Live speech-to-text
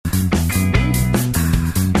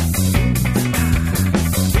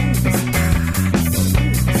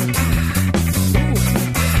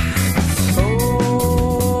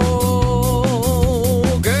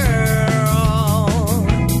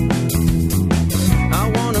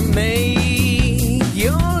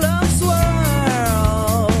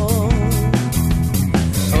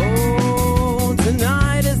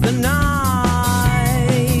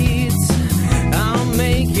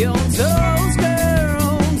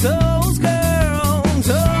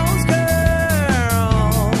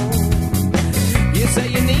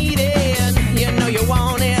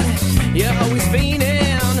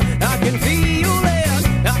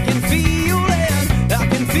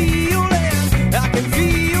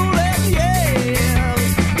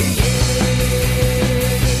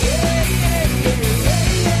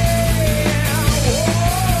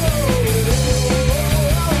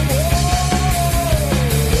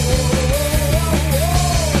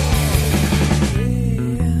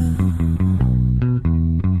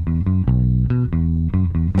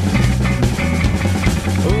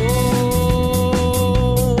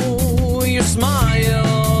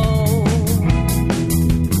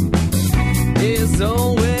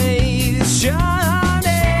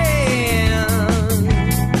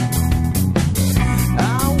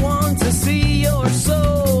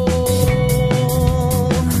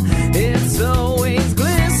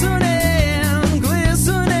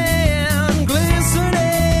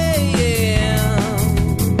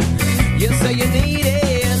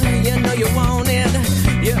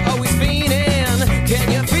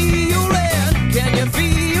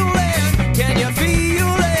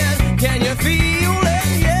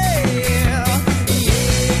feeling, yeah.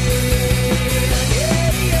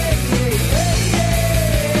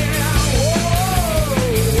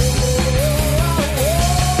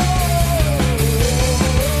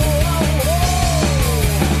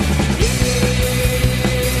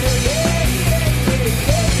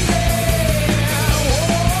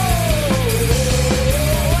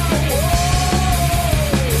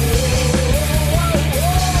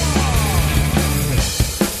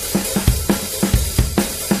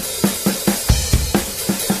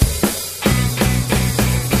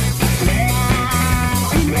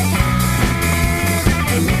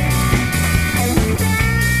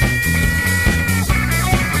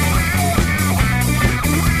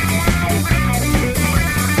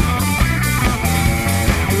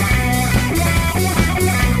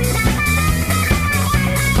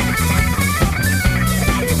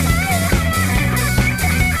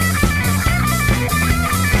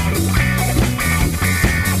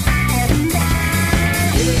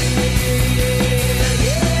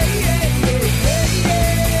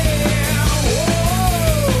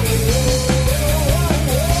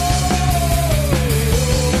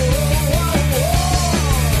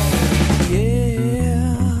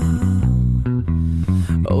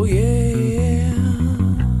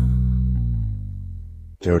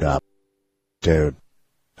 Dude up. Dude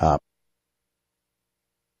up.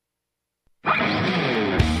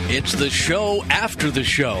 It's the show after the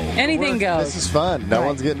show. Anything goes. This is fun. No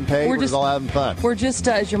one's getting paid. We're just all having fun. We're just,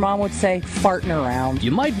 as your mom would say, farting around.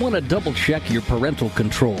 You might want to double check your parental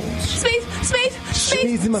controls.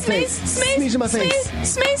 Sneeze in my face. Sneeze in my face.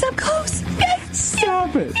 Sneeze up close.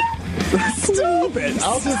 Stop it. Stop it.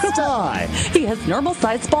 I'll just die. He has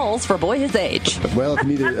normal-sized balls for a boy his age. Well, if you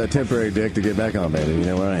need a temporary dick to get back on, baby, you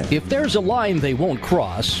know where I am. If there's a line they won't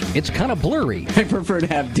cross, it's kind of blurry. I prefer to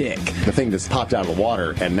have dick. The thing just popped out of the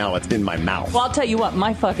water, and now it's in my mouth. Well, I'll tell you what,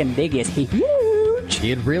 my fucking dick is huge.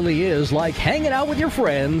 It really is like hanging out with your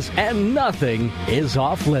friends, and nothing is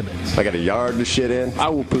off limits. I got a yard to shit in. I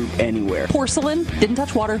will poop anywhere. Porcelain, didn't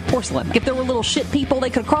touch water, porcelain. If there were little shit people, they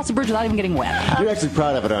could cross the bridge without even getting wet. You're actually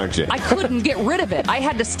proud of it, aren't you? I couldn't get rid of it. I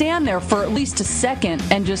had to stand there for at least a second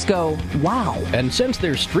and just go, wow. And since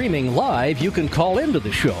they're streaming live, you can call into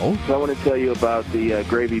the show. I want to tell you about the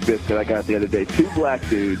gravy biscuit I got the other day. Two black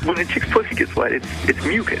dudes. When a chick's pussy gets wet, it's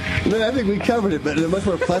mucus. No, I think we covered it, but in a much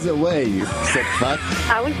more pleasant way, you sick fuck.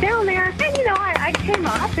 I was down there, and I came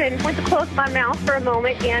up and went to close my mouth for a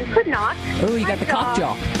moment and could not. Oh, you got the cock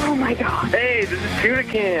jaw. Oh my God. Hey, this is Tuna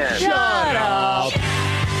Can. Shut up.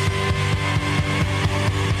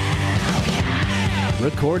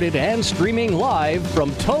 Recorded and streaming live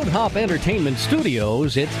from Toad Hop Entertainment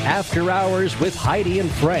Studios, it's After Hours with Heidi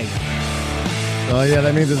and Frank. Oh, yeah,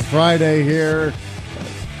 that means it's Friday here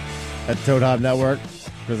at Toad Hop Network,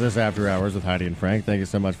 because this After Hours with Heidi and Frank. Thank you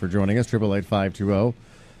so much for joining us.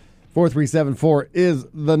 888-520-4374 is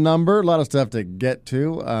the number. A lot of stuff to get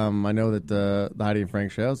to. I know that the Heidi and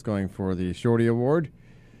Frank show is going for the Shorty Award.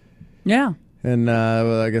 Yeah. And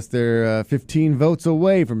I guess they're 15 votes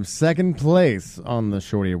away from second place on the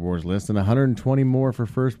Shorty Awards list and 120 more for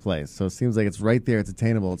first place. So it seems like it's right there. It's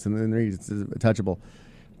attainable. It's in reach. It's touchable.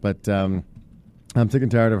 But I'm sick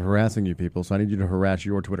and tired of harassing you people, so I need you to harass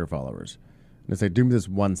your Twitter followers. And say, do me this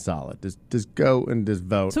one solid. Just go and just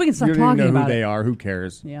vote. So we can stop talking talking about it. You don't even know about who they are. Who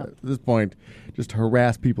cares? Yeah. At this point, just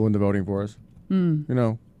harass people into voting for us. You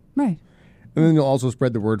know. Right. And then you'll also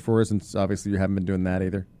spread the word for us, since obviously you haven't been doing that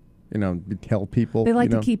either. You know, tell people. They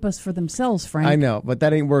like to keep us for themselves, Frank. I know, but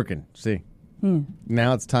that ain't working. See?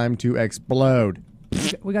 Now it's time to explode.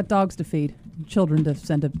 We got dogs to feed, children to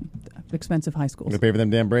send to expensive high schools. We pay for them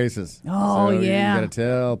damn braces. Oh, so yeah. You got to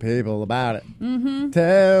tell people about it. Mm-hmm.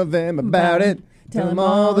 Tell them about it. Tell them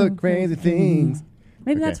all the crazy things.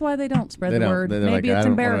 Maybe that's why they don't spread the word. Maybe like, it's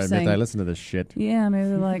embarrassing. I listen to this shit. Yeah, maybe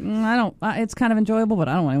they're like, I don't. It's kind of enjoyable, but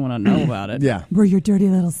I don't want to know about it. Yeah, we're your dirty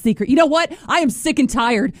little secret. You know what? I am sick and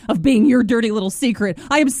tired of being your dirty little secret.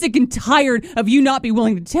 I am sick and tired of you not be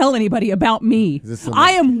willing to tell anybody about me.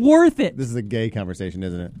 I am worth it. This is a gay conversation,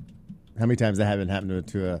 isn't it? How many times that haven't happened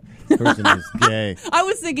to a person who's gay? I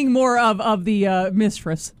was thinking more of the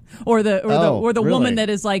mistress or the really? woman that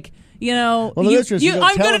is like. You know, well, the mistress, you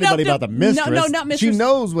don't tell anybody about the mistress. No, not mistress. She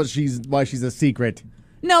knows why she's a secret.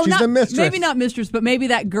 No, she's the mistress. Maybe not mistress, but maybe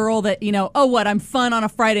that girl that, I'm fun on a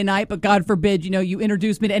Friday night, but God forbid, you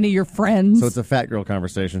introduce me to any of your friends. So it's a fat girl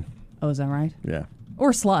conversation. Oh, is that right? Yeah.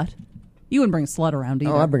 Or slut. You wouldn't bring a slut around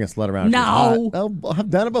either. Oh, I bring a slut around. No. I've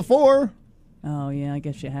done it before. Oh, yeah, I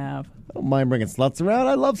guess you have. I don't mind bringing sluts around.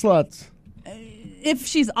 I love sluts. if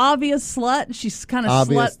she's obvious slut, she's kind of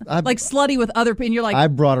Obvious. like slutty with other people. And you're like, I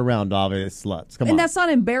brought around obvious sluts. Come on. and that's not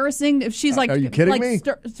embarrassing if she's like, are you kidding like, me?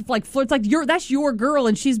 Like flirts, like that's your girl,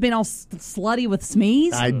 and she's been all slutty with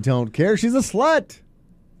Smeeze. I don't care. She's a slut.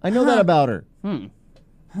 I know that about her.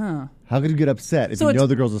 How could you get upset if So you it's- know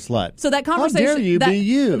the girl's a slut? So that conversation, How dare you be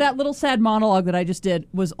you? That little sad monologue that I just did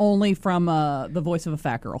was only from the voice of a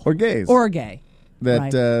fat girl Or gays. or a gay. That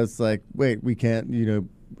Right. it's like, wait, we can't,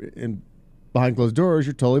 in behind closed doors,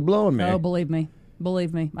 you're totally blowing me. Oh, believe me,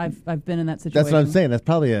 I've been in that situation. That's what I'm saying. That's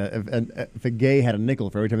probably if a gay had a nickel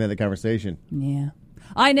for every time they had that conversation. Yeah.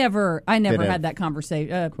 I never have had that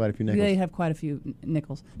conversation. quite a few nickels. They have quite a few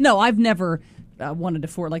nickels. No, I've never wanted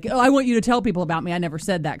to I want you to tell people about me. I never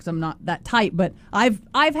said that because I'm not that type. But I've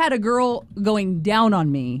had a girl going down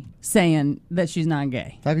on me saying that she's not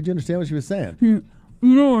gay. How could you understand what she was saying? You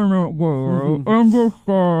know I'm not gay. I'm just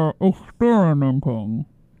experimenting.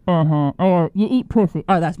 Oh, you eat pussy.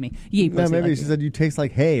 Oh, that's me. You eat No, pussy maybe like she you. said you taste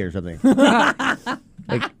like hay or something.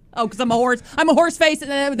 Oh, because I'm a horse. I'm a horse face,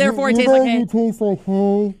 and therefore I taste like hay. You taste like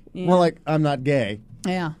hay. Yeah. More like I'm not gay.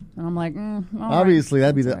 Yeah, and I'm like, all Obviously,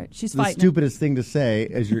 that'd be That's the, all right. She's the fighting it. stupidest thing to say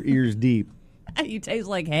as your ears deep. right. You taste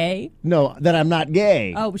like hay. No, that I'm not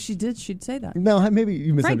gay. Oh, but she'd say that. No, maybe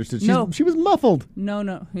you misunderstood. no. She was muffled.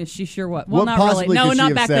 No, yeah, she sure was. Well, What not possibly really. No, could she not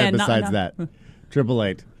have back said then. besides Not- that?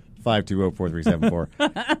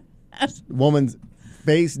 888-520-4374. Woman's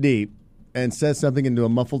face deep and says something into a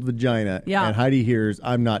muffled vagina. Yeah. And Heidi hears,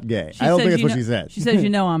 I'm not gay. She I don't says, think that's you what know- she said. She says,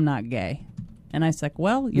 I'm not gay. And I was like,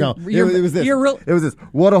 well, you're, No, you're, it was this. You're real. It was this.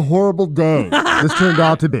 What a horrible day this turned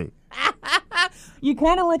out to be. You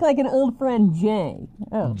kind of look like an old friend, Jay.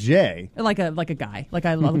 Oh. Jay, Like a guy. Like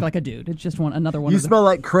I look like a dude. It's just another one. you of the- smell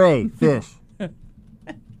like cray fish.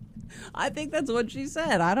 I think that's what she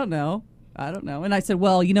said. I don't know. And I said,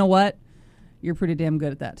 well, you know what? You're pretty damn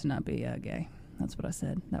good at that to not be gay. That's what I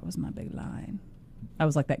said. That was my big line. I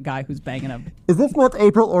was like that guy who's banging up. Is this month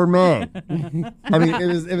April or May? I mean,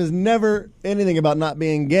 it was never anything about not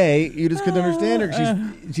being gay. You just couldn't understand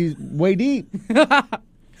her. She's way deep.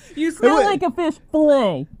 You smell wait. Like a fish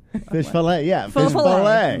fillet. Fish fillet, yeah. Fish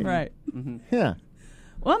fillet. Right. Yeah.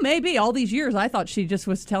 Well, maybe all these years I thought she just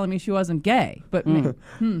was telling me she wasn't gay. But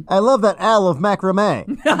I love that owl of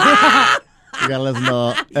macrame. You gotta listen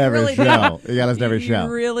to every really show. do. You gotta listen to every you show.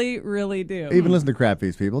 really, really do. Even listen to Crab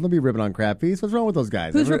Feast, people. Don't be ripping on Crab Feast. What's wrong with those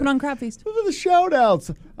guys? Who's ripping on Crab Feast? Those are the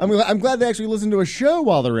shout-outs. I'm glad they actually listen to a show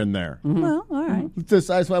while they're in there. Well, all right. That's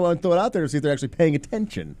why I want to throw it out there to see if they're actually paying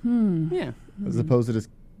attention. Yeah. As opposed to just,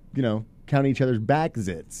 counting each other's back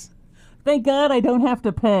zits. Thank God I don't have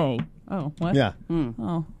to pay. Oh, what? Yeah. Oh,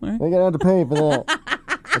 all right. They're gonna have to pay for that.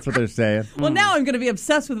 That's what they're saying. Well, now I'm going to be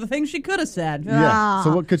obsessed with the things she could have said. Yeah. Ah.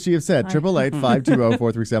 So what could she have said?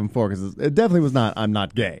 888-520-4374. Because it definitely was not, I'm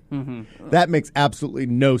not gay. That makes absolutely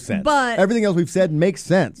no sense. But- everything else we've said makes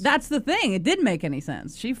sense. That's the thing. It didn't make any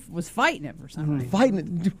sense. She was fighting it for some reason.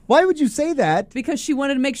 Fighting. Why would you say that? Because she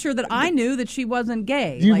wanted to make sure that I knew that she wasn't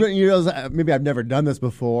gay. You Like, know, maybe I've never done this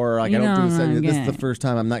before. Like, I don't do this. I'm This is gay. the first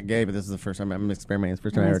time I'm not gay, but this is the first time I'm experimenting. It's the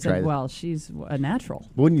first time and I I ever said, tried it. well, she's a natural.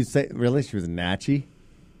 Wouldn't you say, really? She was a natchy?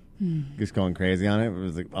 Just going crazy on it. It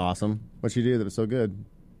was like awesome. What'd she do that was so good?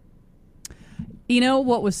 You know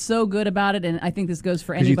what was so good about it, and I think this goes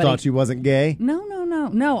for Because you anybody. thought she wasn't gay?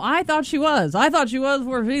 No. I thought she was. I thought she was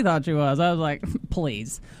where she thought she was. I was like,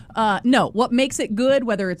 please. No, what makes it good,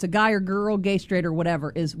 whether it's a guy or girl, gay, straight, or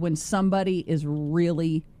whatever, is when somebody is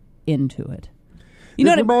really into it. You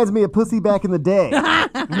know what I mean? reminds me of pussy back in the day.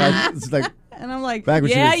 It's like And I'm like, Back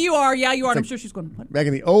when she yeah, was- you are. Yeah, you are. And I'm like- sure she's going, what? back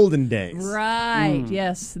in the olden days. Right.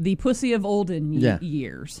 Yes. The pussy of olden Yeah.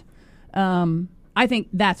 years. I think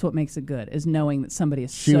that's what makes it good, is knowing that somebody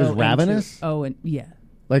is She so was into- ravenous? Oh, and yeah.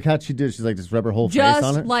 Like how'd she do? She's like just rub her whole face Just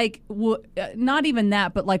on it. like, not even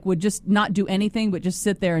that, but like would just not do anything, but just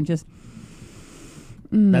sit there and just,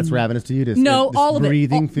 That's ravenous to you. Just, no, just all of it.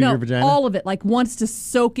 breathing through No, your vagina. all of it. Like wants to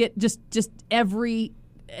soak it, just every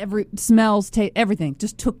smells, taste, everything.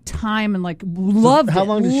 Just took time and like loved How it.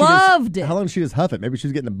 long did Loved she it. How long did she just huff it? Maybe she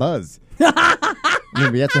was getting a buzz.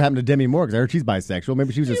 Maybe that's what happened to Demi Moore because I heard she's bisexual.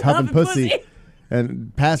 Maybe she was just huffing huffing pussy, pussy.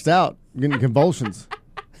 and passed out, getting convulsions.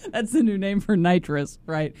 That's the new name for nitrous,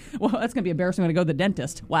 right? Well, that's going to be embarrassing when I go to the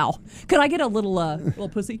dentist. Wow. Could I get a little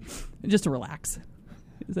pussy just to relax?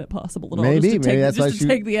 Is that possible at all? Maybe, Just to maybe take, that's why just to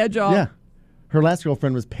take the edge off Yeah, her last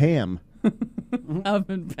girlfriend was Pam. of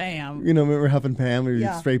and Pam. You know, remember Huff and Pam? Where you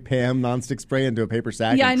Yeah. spray Pam nonstick spray into a paper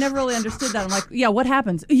sack. Yeah, I and- never really understood that. I'm like, yeah, what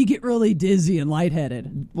happens? You get really dizzy and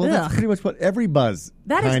lightheaded. Well, that's Ugh. pretty much what every buzz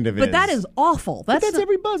That is, kind of but is. that is awful. But That's that's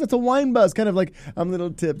every buzz. That's a wine buzz, kind of like I'm a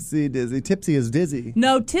little tipsy, dizzy. Tipsy is dizzy.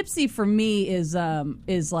 no tipsy for me is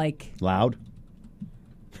like Loud.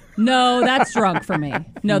 No, that's drunk for me.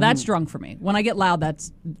 No, that's drunk for me. When I get loud,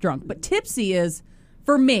 that's drunk. But tipsy is,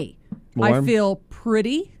 for me, I Warm? feel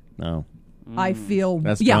pretty. No. I feel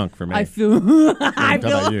That's yeah, drunk for me. I feel I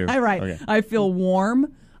talking about you. feel right. Okay. I feel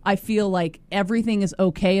warm. I feel like everything is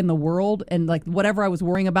okay in the world, and like whatever I was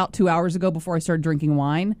worrying about 2 hours ago before I started drinking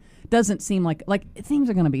wine doesn't seem like things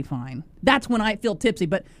are going to be fine. That's when I feel tipsy.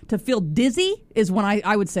 But to feel dizzy is when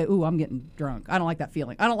I would say, "Ooh, I'm getting drunk." I don't like that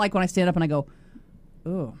feeling. I don't like when I stand up and I go,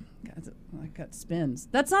 "Ooh, I got spins."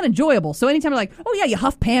 That's not enjoyable. So anytime you're like, "Oh yeah, you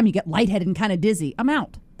huff Pam, you get lightheaded and kind of dizzy," I'm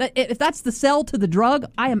out. If that's the sell to the drug,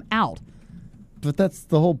 I am out. But that's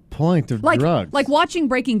the whole point of Like drugs. watching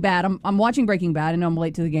Breaking Bad. I'm watching Breaking Bad. I know I'm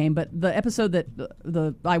late to the game, but the episode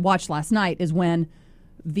that I watched last night is when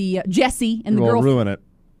the Jesse and the We'll girl. ruin it.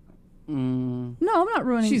 No, I'm not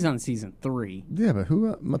ruining. She's on season 3. Yeah,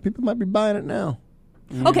 but people might be buying it now.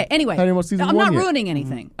 Okay, anyway, How do you want season I'm one not yet? ruining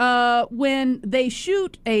anything. When they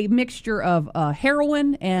shoot a mixture of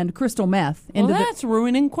heroin and crystal meth Well, into that's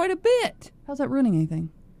ruining quite a bit. how's that ruining anything?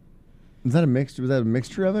 Is that a mixture? Was that a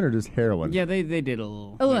mixture of it or just heroin? Yeah, they did a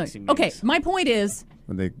little. Oh, look. mixy mix. Okay, my point is,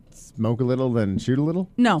 When they smoke a little, then shoot a little?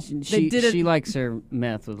 no, they She, did it she likes her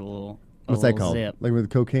meth with a little. What's that called? Zip. Like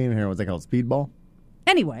with cocaine and heroin, what's that called? Speedball?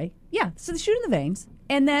 anyway. Yeah, so they shoot in the veins,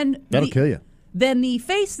 and then That'll kill you. Then the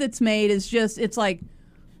face that's made is just it's like.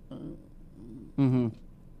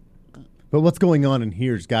 But what's going on in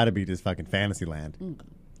here has got to be just fucking fantasy land.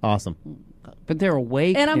 Awesome. But they're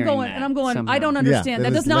awake. And I'm during going, that and I'm going. somehow. I don't understand. Yeah, That they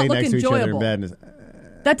does just not lay look next to each other in enjoyable. bed and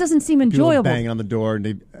just, That doesn't seem people enjoyable. banging on the door and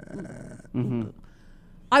they,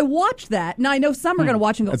 I watched that. Now I know some are going to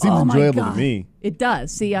watch and go, That seems "Oh my enjoyable to god!" me. It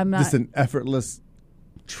does. See, I'm not. just an effortless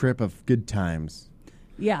trip of good times.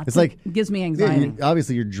 Yeah, It's like it gives me yeah, anxiety.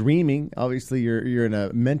 obviously you're dreaming. Obviously you're in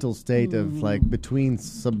a mental state of like between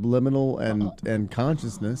subliminal and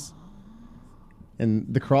consciousness. And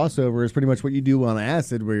the crossover is pretty much what you do on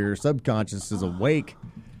acid, where your subconscious is awake.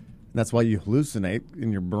 And that's why you hallucinate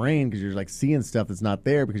in your brain, because you're like seeing stuff that's not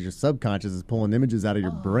there because your subconscious is pulling images out of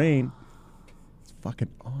your brain. It's fucking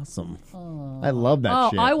awesome. I love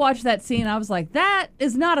that shit. I watched that scene. I was like, that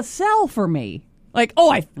is not a sell for me. Like,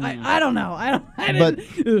 I don't know. I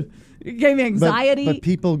didn't. It gave me anxiety. But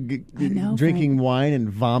people know, drinking wine and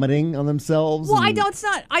vomiting on themselves. well, and I don't. It's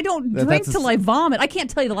not. I don't That- drink that's a till I vomit. I can't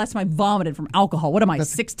tell you the last time I vomited from alcohol. What am I, That's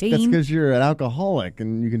 16? because you're an alcoholic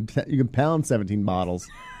and you can pound 17 bottles.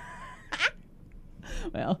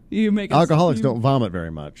 Well, you make Alcoholics don't vomit very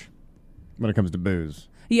much when it comes to booze.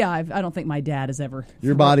 Yeah, I don't think my dad has ever.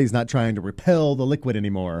 Your body's not trying to repel the liquid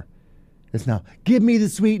anymore. It's now, give me the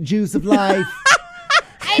sweet juice of life.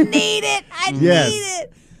 I need it. I Yes. need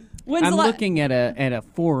it. When's I'm the la- looking at a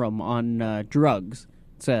forum on drugs.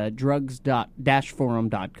 It's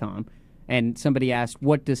drugs.forum.com, and somebody asked,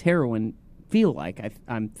 "What does heroin feel like?"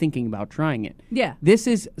 I'm thinking about trying it. Yeah. This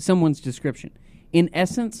is someone's description. In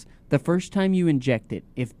essence, the first time you inject it,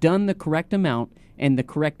 if done the correct amount and the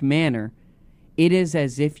correct manner, it is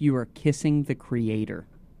as if you are kissing the creator.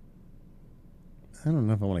 I don't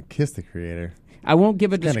know if I want to kiss the creator. I won't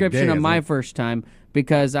give a It's kinda description gay, of my isn't it? first time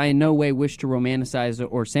because I in no way wish to romanticize it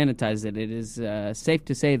or sanitize it. It is safe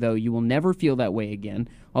to say, though, you will never feel that way again,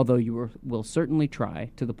 although you will certainly try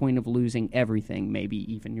to the point of losing everything,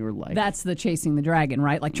 maybe even your life. That's the chasing the dragon,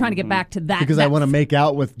 right? Like trying to get back to that. Because I want to make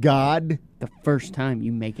out with God. the first time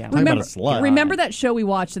you make out. Talking about Remember, a slut. remember that show we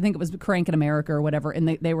watched? I think it was Crank in America or whatever, and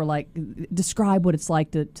they were like, describe what it's like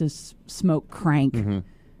to smoke crank. Mm-hmm.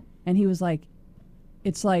 And he was like,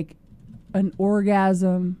 it's like an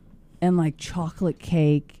orgasm and like chocolate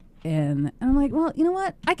cake. And I'm like, well, you know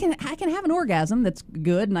what? I can have an orgasm that's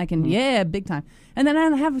good, and I can big time, and then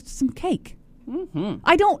I have some cake. Mm-hmm.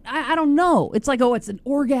 I don't know. It's like, it's an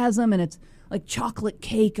orgasm and it's like chocolate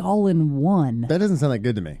cake all in one. That doesn't sound that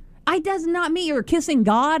good to me. I does not mean you're kissing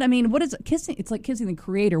God. I mean, what is it? Kissing? It's like kissing the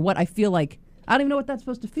Creator. What I feel like, I don't even know what that's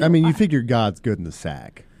supposed to feel. I mean, you figure God's good in the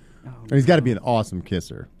sack. And he's got to be an awesome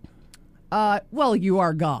kisser. well, you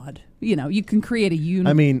are God. You know, you can create a universe.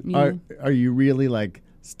 I mean, are you really like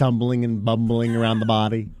stumbling and bumbling around the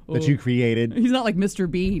body that you created? He's not like Mr.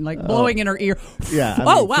 Bean, like blowing in her ear. Yeah, I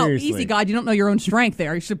oh mean, wow, seriously. easy, God. You don't know your own strength.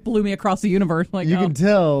 There, you should blew me across the universe. Like You can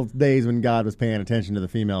tell days when God was paying attention to the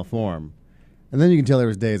female form. And then you can tell there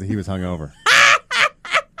was days that he was hungover.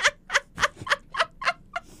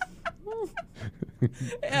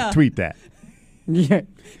 Tweet that. Yeah.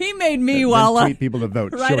 he made me Then while tweet people to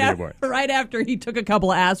vote. right after he took a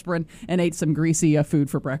couple of aspirin and ate some greasy food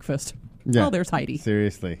for breakfast. Yeah. Oh, there's Heidi.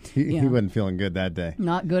 Seriously. He Yeah. wasn't feeling good that day.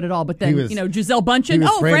 Not good at all. But then was- Giselle He Bundchen. was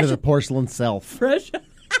Oh, praying fresh, to the porcelain self. fresh.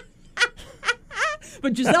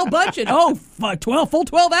 But Giselle Bundchen, full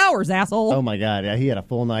 12 hours, asshole. Oh my God! Yeah, he had a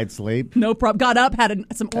full night's sleep. No problem. Got up, had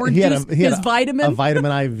some orange He had juice, he had his vitamin. a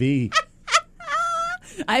vitamin IV.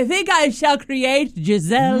 I think I shall create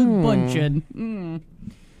Giselle Bundchen.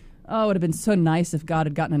 Oh, it would have been so nice if God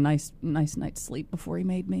had gotten a nice night's sleep before he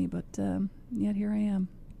made me, but yet here I am.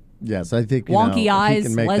 Yes, I think Wonky if eyes, he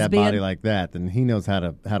can make lesbian. that body like that, then he knows how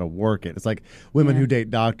to work it. It's like women who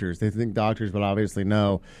date doctors. They think doctors would obviously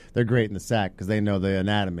know they're great in the sack because they know the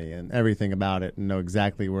anatomy and everything about it and know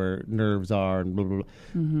exactly where nerves are and blah, blah,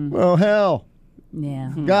 blah. Well, hell,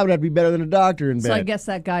 Yeah. God would have to be better than a doctor in bed. So I guess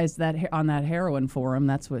that guy's on that heroin for him.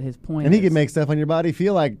 That's what his point and is. he can make stuff on your body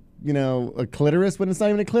feel like, a clitoris when it's not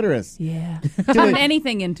even a clitoris. Yeah. Turn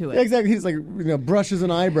anything into it. Exactly. He's like, brushes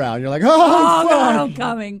an eyebrow, and you're like, Oh, fuck. God, I'm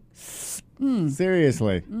coming.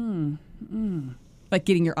 Seriously. Like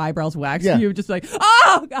getting your eyebrows waxed. Yeah. You're just like,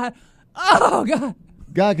 oh, God. Oh, God.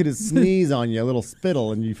 God could just sneeze on you, a little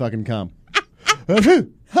spittle, and you fucking come.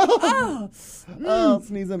 Oh,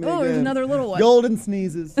 sneeze on me Oh, again. there's another little one. Golden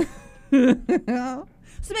sneezes. So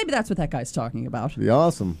maybe that's what that guy's talking about. Be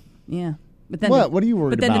awesome. Yeah. But then What? What are you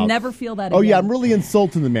worried But then about? to never feel that Oh, again. yeah, I'm really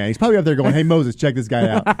insulting the man. He's probably up there going, hey, Moses, check this guy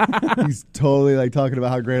out. He's totally talking about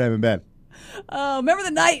how great I'm in bed. Oh, remember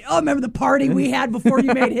the night? Oh, remember the party we had before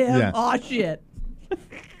you made him? Yeah. Oh, shit.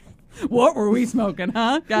 What were we smoking,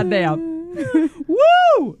 huh? Goddamn.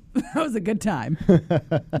 Woo! That was a good time. You know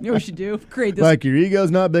what we should do? Create this. Like, your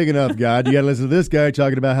ego's not big enough, God. You got to listen to this guy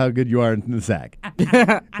talking about how good you are in the sack.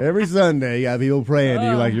 Every Sunday, you got people praying to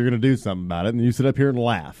you like you're going to do something about it, and you sit up here and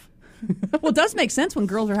laugh. Well, it does make sense when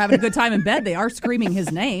girls are having a good time in bed. They are screaming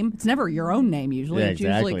his name. It's never your own name, usually. Yeah, It's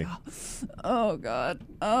exactly. usually, oh, God.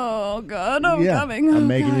 Oh, God. I'm Yeah, coming. Oh, I'm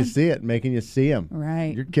making God. you see it, making you see him.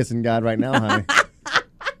 Right. You're kissing God right now, honey.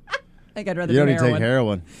 I think I'd rather You do don't need to heroin. take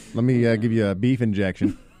heroin. Let me give you a beef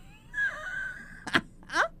injection.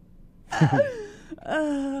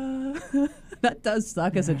 That does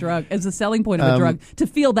suck as a drug, as a selling point of a drug, to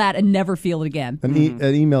feel that and never feel it again. An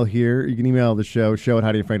email here. You can email the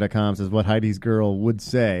show@HeidiandFrank.com, says what Heidi's girl would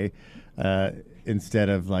say instead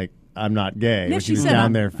of, like, I'm not gay, Yeah, which she is said,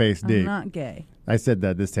 down there face I'm deep. not gay. I said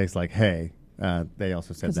that this tastes like hay. They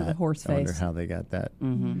also said 'Cause that. of the horse I wonder face. how they got that.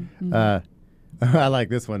 Mm-hmm. I like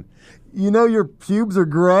this one. You know your pubes are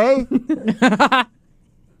gray?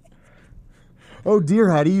 Oh, dear,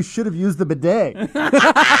 Heidi, you should have used the bidet.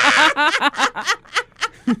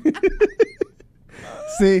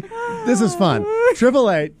 See, this is fun.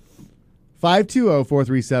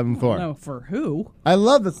 888-520-4374. No, for who? I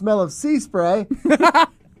love the smell of sea spray.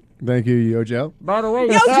 Thank you, Yojo. By the way,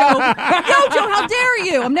 Yojo! Yojo, how dare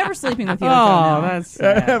you? I'm never sleeping with Yojo now. oh, that's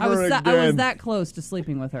sad. I was that close to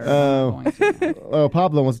sleeping with her. I'm not going to. Oh,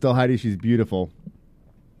 Pablo wants to tell Heidi she's beautiful.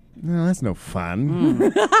 No, that's no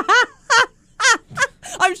fun.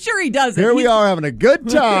 I'm sure he does it. Here we are having a good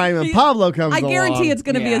time, and Pablo comes I along. guarantee it's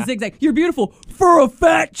going to be Yeah. a zigzag. You're beautiful for a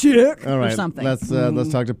fat chick. All right, or something. let's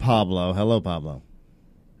talk to Pablo. Hello, Pablo.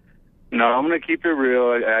 No, I'm going to keep it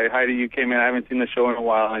real. Heidi, you came in. I haven't seen the show in a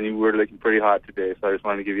while, and you were looking pretty hot today, so I just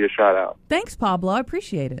wanted to give you a shout out. Thanks, Pablo. I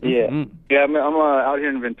appreciate it. Yeah. Yeah, I'm out here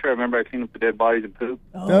in Ventura. Remember I cleaned up the dead bodies and poop?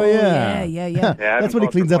 Oh, yeah. Yeah. Yeah, That's what he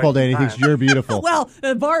cleans up all day, and he thinks you're beautiful. Well,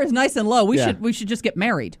 the bar is nice and low. We Yeah. should just get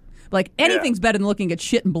married. Like, anything's better than looking at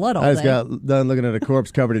shit and blood all I just day. got done looking at a corpse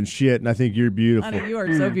covered in shit, and I think you're beautiful. Honey, you are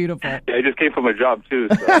so beautiful. Yeah, I just came from a job, too.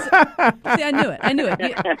 So. See, I knew it. I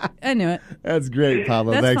knew it. That's great,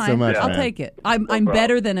 Pablo. That's Thanks fine. so much, I'll man. take it. I'm problem.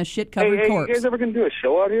 better than a shit-covered hey, you corpse. guys ever going to do a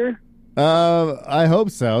show out here? I hope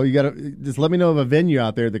so. You got to just let me know of a venue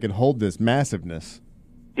out there that can hold this massiveness.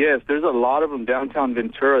 Yes, there's a lot of them downtown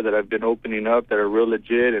Ventura that have been opening up that are real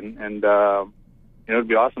legit, and it'd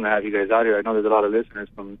be awesome to have you guys out here. I know there's a lot of listeners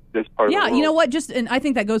from this part of the Yeah, world. you know what? And I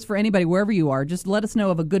think that goes for anybody wherever you are. Just let us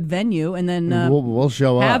know of a good venue, and then We'll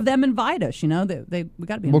show up. have them invite us. You know, we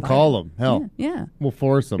got to be. We'll invited. call them. Hell, Yeah, we'll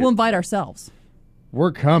force them. we'll invite ourselves.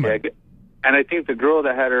 We're coming. Yeah, and I think the girl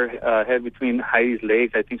that had her head between Heidi's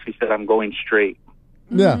legs, I think she said, I'm going straight.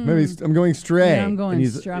 Yeah, maybe I'm going stray. Yeah, I'm going. And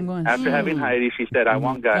he's- I'm going. After having Heidi, she said, I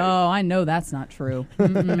want guys. Oh, I know that's not true.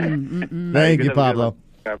 Thank you, Good, Pablo.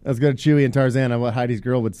 good. Let's go to Chewy and Tarzan on what Heidi's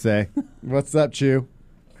girl would say. What's up, Chew?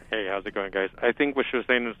 Hey, how's it going, guys? I think what she was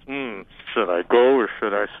saying is, should I go or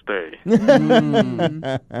should I stay?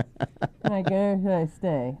 I go, should I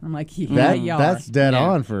stay? I'm like, yeah, you are. That's dead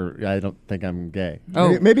on for I don't think I'm gay.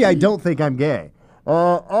 Oh. Maybe I don't think I'm gay.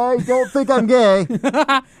 I don't think I'm gay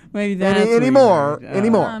Maybe that's anymore. weird.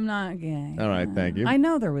 Anymore. I'm not gay. All right, thank you. I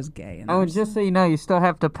know there was gay. In Oh, there. just so you know, you still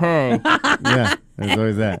have to pay. Yeah, there's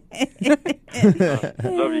always that.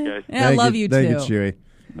 Love you guys. Yeah, I love you Thank too. you,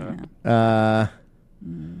 Chewy.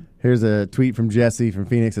 Here's a tweet from Jesse from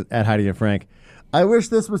Phoenix at Heidi and Frank. I wish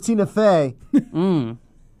this was Tina Fey.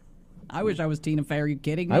 I wish I was Tina Fey. Are you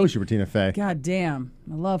kidding me? I wish you were Tina Fey. God damn.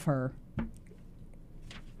 I love her.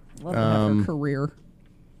 Love to have her career.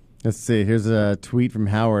 Let's see. Here's a tweet from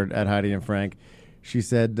Howard at Heidi and Frank. She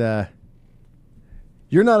said,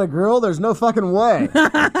 you're not a girl. There's no fucking way.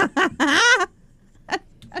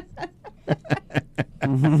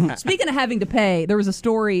 Speaking of having to pay, there was a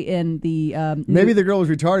story in the... Maybe the girl was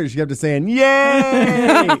retarded. She kept to saying,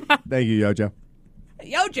 yay! Thank you, Yojo.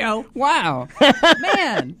 Yojo. Wow.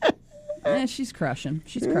 Man. Yeah, she's crushing.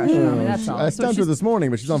 She's crushing. I mean, that's all. I stumped her this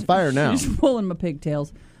morning, but she's on fire now. She's pulling my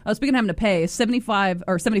pigtails. Speaking of having to pay, a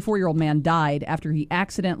 74-year-old man died after he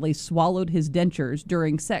accidentally swallowed his dentures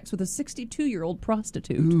during sex with a 62-year-old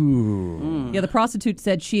prostitute. Ooh. Yeah, the prostitute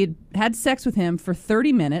said she had sex with him for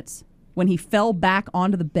 30 minutes when he fell back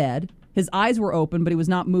onto the bed. His eyes were open, but he was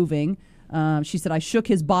not moving. She said, I shook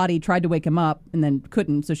his body, tried to wake him up, and then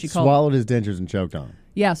couldn't, so she called... Swallowed his dentures and choked on him.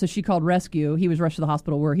 Yeah, so she called rescue. He was rushed to the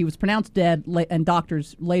hospital where he was pronounced dead, and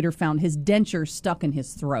doctors later found his denture stuck in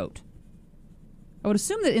his throat. I would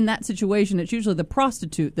assume that in that situation, it's usually the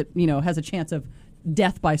prostitute that, has a chance of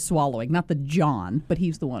death by swallowing, not the John, but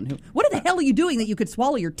he's the one who... What the hell are you doing that you could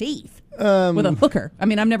swallow your teeth with a hooker? I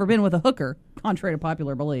mean, I've never been with a hooker, contrary to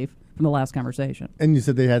popular belief from the last conversation. And you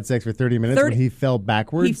said they had sex for 30 minutes when he fell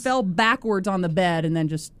backwards? He fell backwards on the bed and then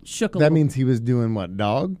just shook a little. That little. means he was doing what,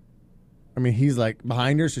 dog? I mean, he's like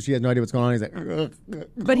behind her, so she has no idea what's going on. He's like...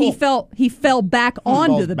 But he fell back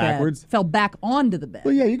onto the backwards. bed. Fell back onto the bed.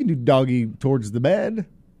 Well, yeah, you can do doggy towards the bed.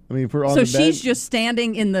 I mean, if we're on the bed. So she's just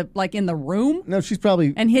standing in the room? No, she's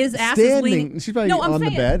probably and his ass standing. is leaning. She's probably on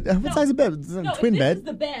the bed. What size of bed? It's a twin bed. This is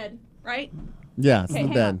the bed, right? Yeah, it's the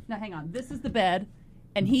bed. Now, hang on. This is the bed,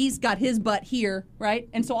 and he's got his butt here, right?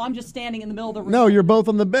 And so I'm just standing in the middle of the room. No, you're both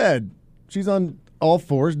on the bed. She's on all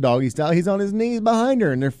fours, doggy style. He's on his knees behind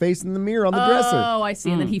her, and they're facing the mirror on the dresser. Oh, I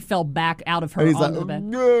see. And then he fell back out of her and he's onto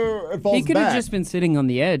like, the bed. He could have just been sitting on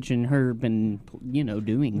the edge and her been,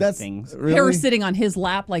 doing things. Really? Her sitting on his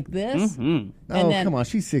lap like this. Mm-hmm. Come on.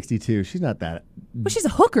 She's 62. She's not that. But she's a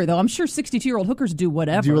hooker, though. I'm sure 62-year-old hookers do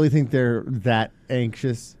whatever. Do you really think they're that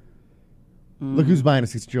anxious? Look who's buying a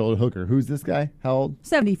 60-year-old hooker. Who's this guy? How old?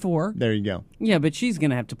 74. There you go. Yeah, but she's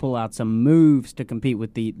going to have to pull out some moves to compete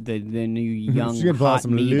with the new young she's going to pull out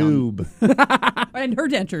some lube. And her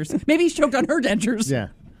dentures. Maybe he's choked on her dentures. Yeah.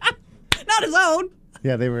 Not his own.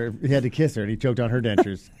 Yeah, he had to kiss her, and he choked on her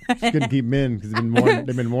dentures. She couldn't keep them in because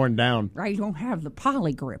they've been worn down. I don't have the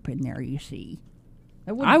poly grip in there, you see.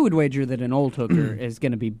 I would wager that an old hooker is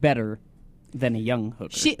going to be better than a young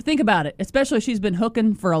hooker. Think about it. Especially if she's been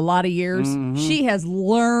hooking for a lot of years. Mm-hmm. She has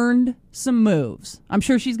learned some moves. I'm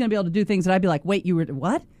sure she's going to be able to do things that I'd be like, wait, you were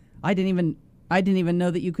what? I didn't even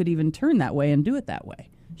know that you could even turn that way and do it that way.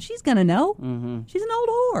 She's going to know. Mm-hmm. She's an old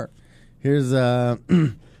whore. Here's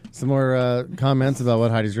some more comments about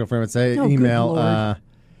what Heidi's girlfriend would say. Oh, Email.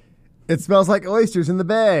 It smells like oysters in the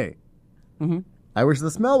bay. Mm-hmm. I wish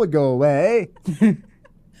the smell would go away.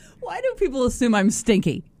 Why do people assume I'm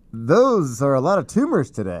stinky? Those are a lot of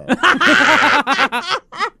tumors today.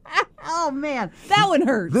 Oh, man. That one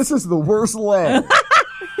hurts. This is the worst leg.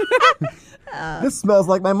 This smells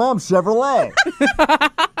like my mom's Chevrolet.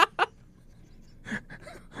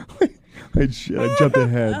 Wait, shit, I jumped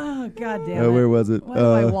ahead. Oh, God damn it. Where was it? Why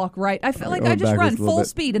do I walk right? I feel like I just run full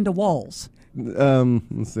speed into walls.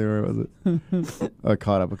 Let's see, where was it? Oh,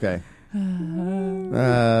 caught up, okay.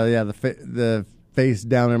 Yeah, the face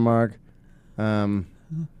downer mark.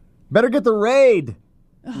 Better get the raid.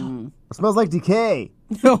 It smells like decay.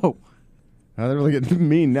 No. Oh, they're really getting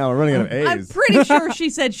mean now. We're running out of A's. I'm pretty sure she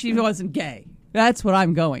said she wasn't gay. That's what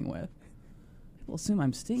I'm going with. People assume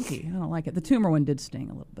I'm stinky. I don't like it. The tumor one did sting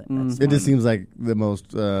a little bit. It just seems like the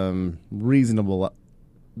most reasonable,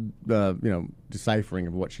 deciphering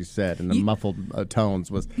of what she said and the muffled tones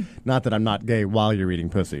was not that I'm not gay while you're eating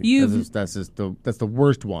pussy. That's the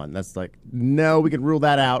worst one. That's like, no, we can rule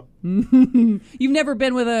that out. You've never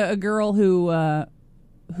been with a girl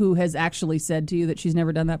who has actually said to you that she's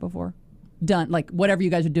never done that before? Done, like, whatever you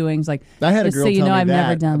guys are doing is like, I had a girl tell me I've never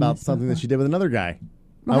that done about this something before. that she did with another guy.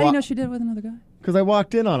 Well, how do you know she did it with another guy? Because I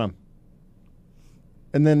walked in on him.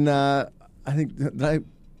 And then I think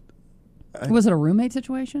was it a roommate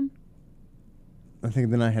situation? I think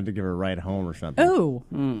then I had to give her a ride home or something. Oh.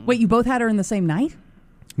 Wait, you both had her in the same night?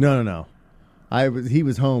 No. He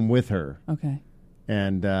was home with her. Okay.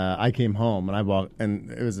 And I came home, and I walked, and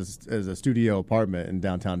it was a studio apartment in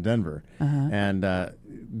downtown Denver. Uh-huh. And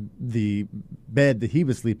the bed that he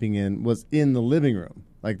was sleeping in was in the living room,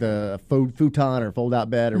 like the futon or fold-out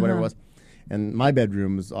bed or whatever it was. and my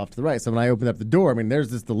bedroom was off to the right. So when I opened up the door, I mean, there's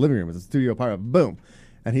the living room. It's a studio apartment. Boom.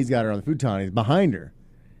 And he's got her on the futon. He's behind her.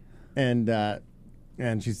 And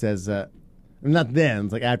she says, not then.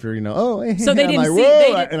 It's like after, oh, hey. So they I'm didn't like, see-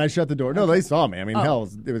 whoa, they did- and I shut the door. No, they saw me. I mean, hell,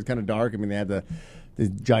 it was kind of dark. I mean, they had the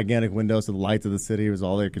gigantic windows, so the lights of the city was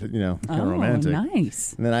all there, kind of romantic.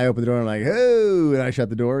 Nice. And then I opened the door and I'm like, oh, and I shut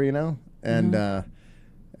the door, and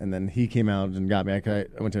then he came out and got me. I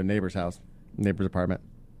went to a neighbor's apartment,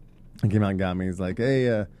 and came out and got me. He's like, hey,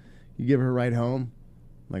 you give her a ride home?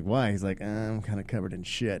 I'm like, why? He's like, I'm kind of covered in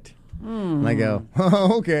shit. And I go,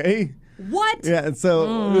 oh, okay. What? Yeah, and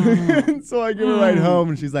so so I give her a ride home,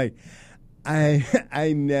 and she's like,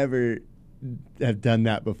 I never have done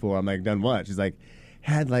that before. I'm like, done what? She's like,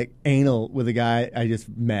 had like anal with a guy I just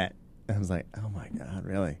met. And I was like, oh my God,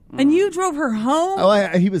 really? And you drove her home? Oh,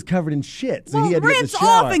 he was covered in shit, so he had to get in the rinse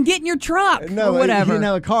shower. off and get in your truck No, or whatever. he didn't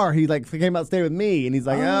have a car. He came out to stay with me, and he's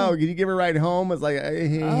like, oh, can you give her a ride home? I was like,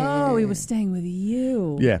 Oh, he was staying with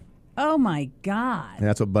you. Yeah. Oh my God. And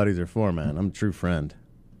that's what buddies are for, man. I'm a true friend.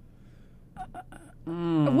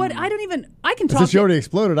 What? I can Since talk. she already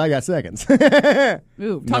exploded, I got seconds. Ooh, talk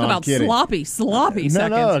No, about I'm kidding. sloppy seconds.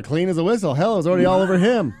 No, clean as a whistle. Hell, it was already all over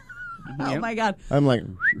him. Oh my God. I'm like,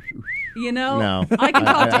 No. No. I can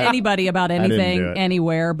talk to anybody about didn't do anything, it.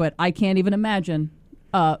 anywhere, but I can't even imagine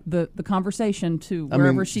the conversation to I mean,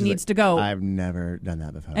 wherever she she's needs like, to go. I've never done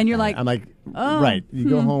that before. And you're like, I'm like, oh, right. You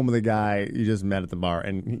go home with a guy you just met at the bar,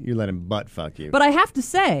 and you let him butt fuck you. But I have to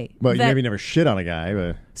say But you that maybe never shit on a guy,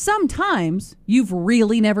 but sometimes you've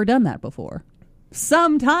really never done that before.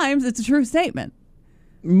 Sometimes it's a true statement.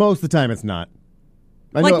 most of the time it's not.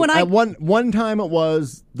 Like when I- one time it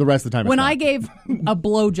was, the rest of the time it's When not. I gave a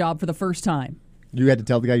blowjob for the first time, You had to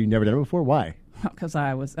tell the guy you never done it before? Why? because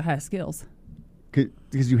I had skills.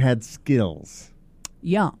 Because you had skills.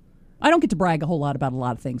 Yeah. I don't get to brag a whole lot about a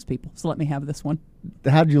lot of things, people. So let me have this one.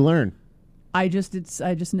 How did you learn? I just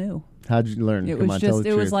knew. How did you learn? It Come was on, tell just the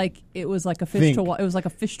it was truth. like a fish Think. to water. It was like a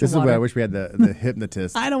fish to This is water. where I wish we had the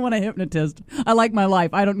hypnotist. I don't want a hypnotist. I like my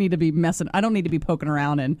life. I don't need to be messing. I don't need to be poking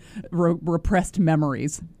around in repressed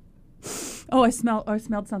memories. Oh, I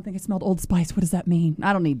smelled something. I smelled Old Spice. What does that mean?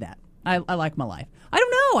 I don't need that. I like my life. I don't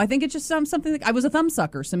know. I think it's just something. I was a thumb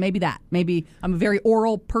sucker, so maybe that. Maybe I'm a very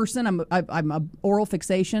oral person. I'm a oral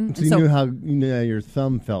fixation. So you knew how your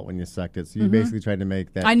thumb felt when you sucked it. So you basically tried to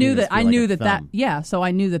make that. I knew penis that. I feel like knew a that. thumb. Yeah. So I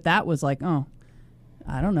knew that was like, oh,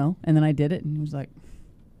 I don't know. And then I did it, and he was like,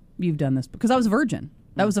 "You've done this," because I was a virgin.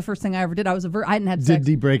 That was the first thing I ever did. I was I hadn't had sex. Did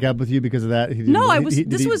he break up with you because of that? No, I was.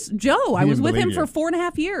 This was Joe. I was with him for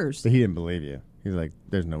 4.5 years. But he didn't believe you. He's like,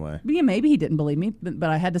 "There's no way." Yeah, maybe he didn't believe me, but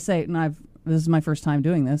I had to say, and this is my first time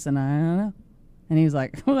doing this, and I don't know. And he was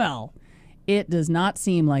like, well, it does not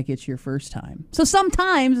seem like it's your first time. So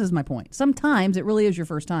sometimes, is my point, sometimes it really is your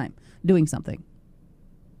first time doing something.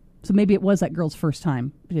 So maybe it was that girl's first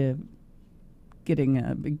time getting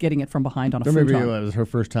it from behind on a Or maybe futon. it was her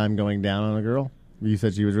first time going down on a girl. You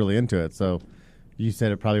said she was really into it, so you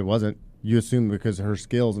said it probably wasn't. You assumed because of her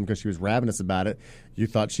skills and because she was ravenous about it, you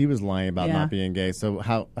thought she was lying about Yeah. not being gay. So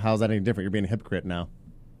how's that any different? You're being a hypocrite now.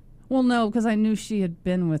 Well, no, because I knew she had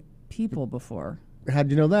been with people before. How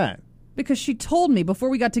did you know that? Because she told me before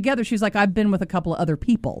we got together, she's like, I've been with a couple of other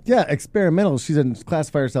people. Yeah, experimental. She doesn't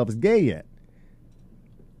classify herself as gay yet.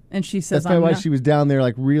 And she says, That's probably I'm why not- she was down there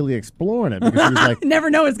like really exploring it. Because she was like,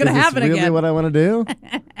 never know it's going to "Is this happen really again. what I want to do?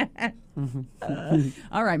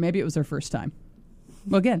 All right, maybe it was her first time.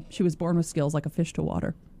 Well, again, she was born with skills like a fish to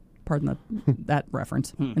water. Pardon that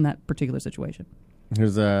reference in that particular situation.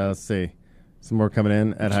 Here's let's see, some more coming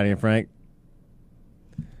in at Heidi and Frank.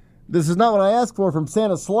 This is not what I asked for from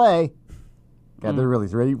Santa Sleigh. God, they're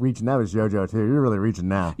really reaching out as JoJo too. You're really reaching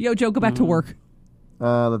now. Yo, Joe, go back to work.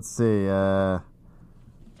 Let's see. All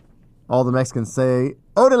the Mexicans say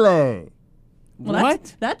 "Odele." Well,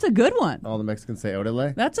 that's a good one. All the Mexicans say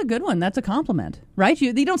 "Odele." That's a good one. That's a compliment, right?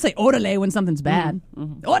 You don't say orale when something's bad.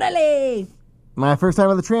 Orale. My first time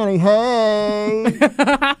with a tranny. Hey.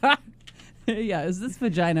 Yeah, is this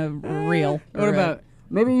vagina real? What about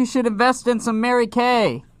maybe you should invest in some Mary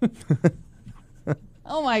Kay?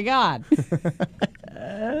 Oh my God.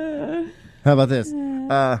 How about this?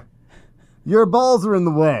 Your balls are in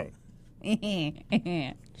the way. She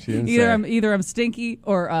didn't say. Either I'm stinky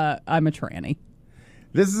or I'm a tranny.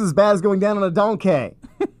 This is as bad as going down on a donkey.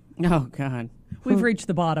 Oh God. We've reached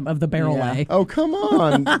the bottom of the barrel lay. Oh, come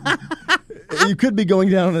on. You could be going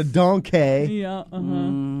down on a donkey. Yeah.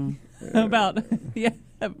 How about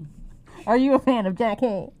Are you a fan of Jack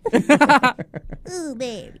Hole? Ooh,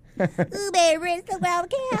 baby. Ooh, baby, rinse the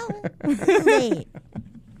wild cow. Ooh, baby.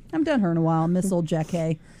 I'm done her in a while. Miss old Jack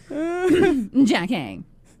Hay. Jack Hay.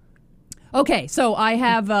 Okay, so I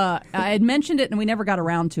have I had mentioned it and we never got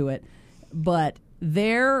around to it, but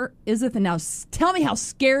there is a thing. Now, tell me how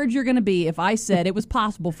scared you're going to be if I said it was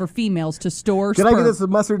possible for females to store Can sperm. I get us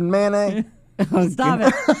some mustard and mayonnaise? Stop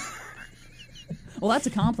it. Well, that's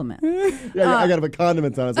a compliment. Yeah, I got to put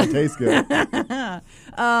condiments on it so it tastes good.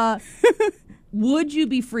 Would you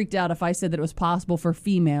be freaked out if I said that it was possible for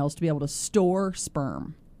females to be able to store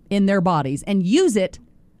sperm in their bodies and use it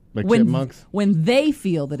Like when chipmunks? when they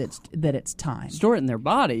feel that it's time? Store it in their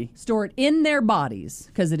body. Store it in their bodies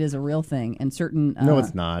because it is a real thing, and certain No,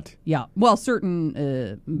 it's not. Yeah, well,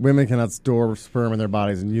 certain Women cannot store sperm in their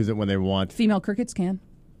bodies and use it when they want. female crickets can.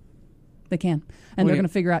 They can, and they're going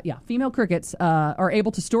to figure out. Yeah, female crickets are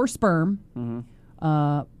able to store sperm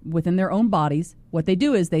within their own bodies. What they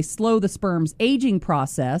do is they slow the sperm's aging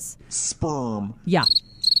process. Sperm. Yeah.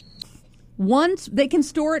 Once they can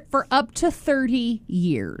store it for up to 30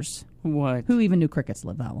 years. What? Who even knew crickets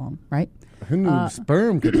live that long, right? Who knew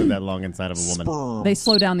sperm could live that long inside of a woman? They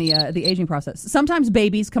slow down the aging process. Sometimes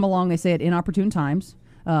babies come along, they say, at inopportune times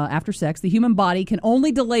after sex. The human body can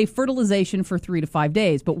only delay fertilization for 3 to 5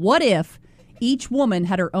 days. But what if each woman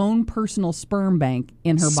had her own personal sperm bank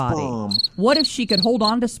in her body? What if she could hold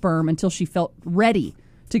on to sperm until she felt ready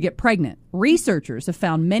to get pregnant? Researchers have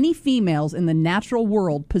found many females in the natural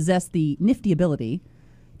world possess the nifty ability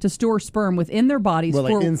to store sperm within their bodies Well,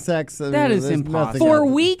 like insects. That is impossible. for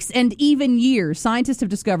weeks and even years. Scientists have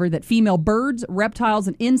discovered that female birds, reptiles,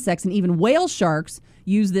 and insects, and even whale sharks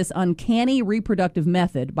use this uncanny reproductive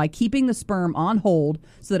method by keeping the sperm on hold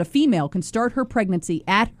so that a female can start her pregnancy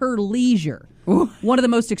at her leisure. One of the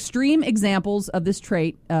most extreme examples of this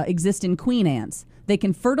trait exists in queen ants. They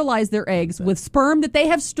can fertilize their eggs with sperm that they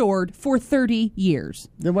have stored for 30 years.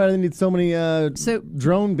 Then why do they need so many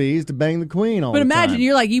drone bees to bang the queen all But the time? imagine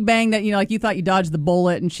you're like, you bang that, like you thought you dodged the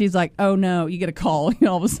bullet, and she's like, oh no, you get a call.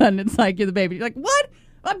 All of a sudden it's like you're the baby. You're like, what?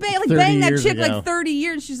 I banged that chick ago. like 30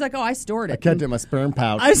 years. She's like, oh, I stored it. I kept it in my sperm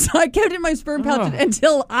pouch. I kept it in my sperm pouch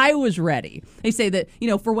until I was ready. They say that,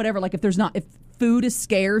 for whatever, like if food is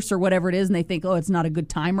scarce or whatever it is, and they think, oh, it's not a good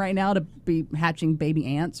time right now to be hatching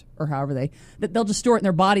baby ants, or however they'll just store it in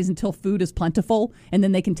their bodies until food is plentiful, and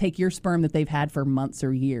then they can take your sperm that they've had for months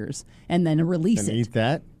or years and then release it. Eat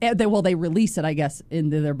that? They release it, I guess,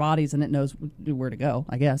 into their bodies, and it knows where to go,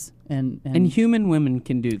 I guess. And human women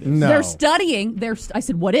can do this. No. They're studying. I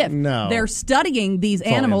said, what if? No. They're studying these It's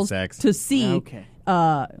all animals insects. to see. Okay.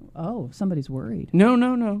 Somebody's worried. No.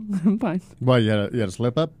 I'm fine. Well, you had a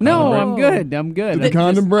slip up? No, Condom break? I'm good. Did the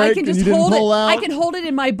condom break and you didn't pull out? I can hold it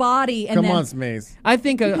in my body. And Come then, on, Smaze. I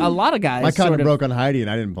think a lot of guys. My condom sort of, broke on Heidi and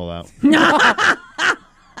I didn't pull out.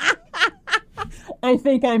 I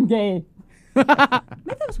think I'm gay. Maybe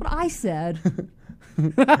that's what I said.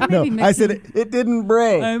 I said it didn't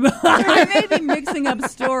break. I may be mixing up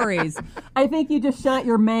stories. I think you just shot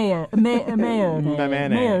your mayonnaise.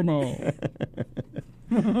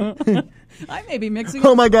 I may be mixing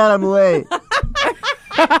Oh up. my God, I'm late.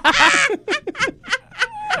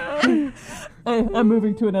 I'm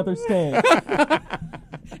moving to another state.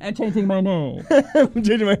 I'm changing my name. I'm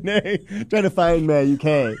changing my name. Trying to find me. You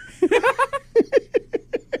can't.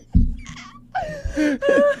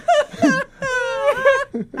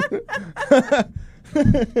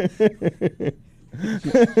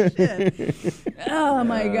 Oh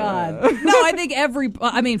my God! No, I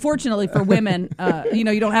think fortunately for women,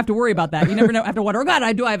 you don't have to worry about that. You never have to wonder, oh God,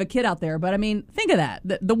 I have a kid out there. But I mean, think of that.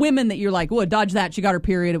 The women that you're like, well, dodge that. She got her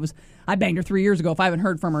period. I banged her 3 years ago. If I haven't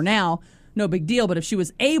heard from her now, no big deal. But if she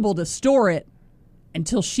was able to store it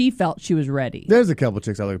until she felt she was ready, There's a couple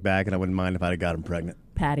chicks I look back and I wouldn't mind if I'd have got them pregnant.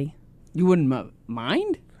 Patty, you wouldn't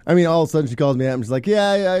mind? I mean, all of a sudden she calls me up and she's like, "Yeah,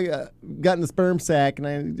 I got in the sperm sack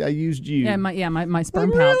and I used you." yeah, my sperm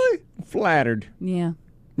Like, pouch. really? Flattered. Yeah.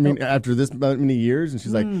 I mean, after this many years, and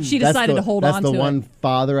she's like, She "That's decided the- to hold on That's the to one it.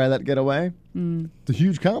 father I let get away." It's a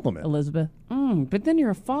huge compliment. Elizabeth. But then you're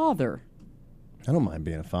a father. I don't mind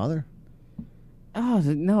being a father. Oh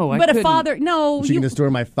no! But a father, no. She can just store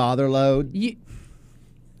my father load.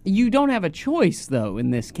 You don't have a choice though in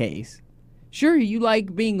this case. Sure, you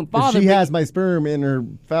like being a father. If she but has my sperm in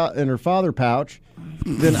her father pouch,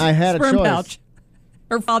 then I had sperm a choice. pouch.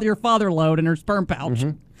 Your father load in her sperm pouch.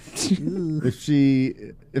 If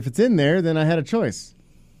it's in there, then I had a choice.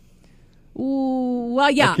 Ooh,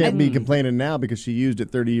 well, yeah. I can't be complaining now because she used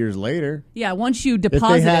it 30 years later. Yeah, once you If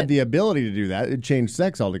deposit they had it, the ability to do that, it'd change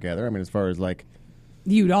sex altogether. I mean, as far as like,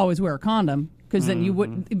 you'd always wear a condom because then you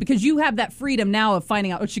would, because you have that freedom now of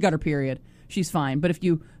finding out, oh, she got her period. She's fine. But if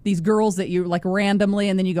these girls that you like randomly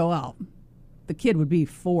and then you go, oh, the kid would be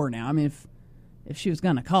 4 now. I mean, if she was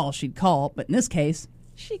going to call, she'd call. But in this case,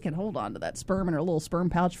 she can hold on to that sperm in her little sperm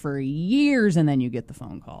pouch for years, and then you get the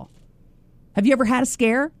phone call. Have you ever had a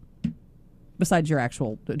scare besides your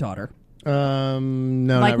actual daughter?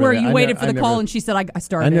 No, like not where really. you waited for the never, call and she said, I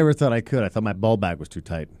started. I never thought I could. I thought my ball bag was too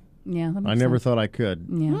tight. Yeah, that makes I never sense. thought I could.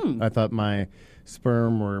 Yeah. I thought my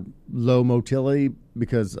sperm were low motility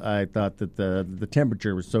because I thought that the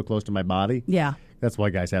temperature was so close to my body. Yeah. That's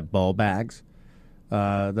why guys have ball bags.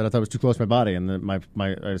 That I thought was too close to my body, and that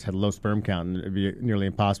I just had a low sperm count, and it'd be nearly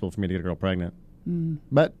impossible for me to get a girl pregnant.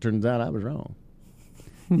 But turns out I was wrong.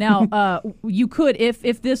 Now, you could,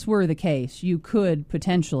 if this were the case, you could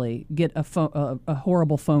potentially get a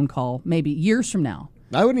horrible phone call maybe years from now.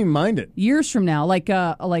 I wouldn't even mind it. Years from now, like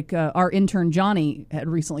our intern Johnny had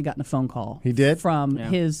recently gotten a phone call. He did? From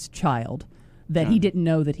his child that he didn't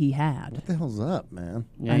know that he had. What the hell's up, man?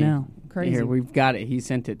 Yeah, I know. Crazy. Here, we've got it. He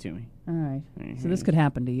sent it to me. All right. So this could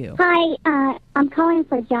happen to you. Hi, I'm calling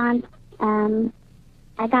for John.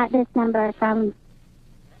 I got this number from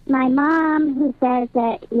my mom, who says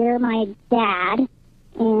that you're my dad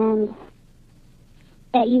and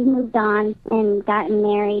that you've moved on and gotten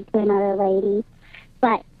married to another lady.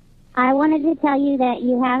 But I wanted to tell you that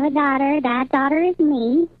you have a daughter. That daughter is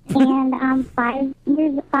me, and I'm 5.5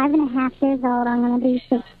 years old. I'm going to be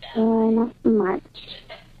 6 in March,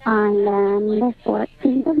 on the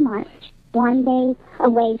 14th of March, one day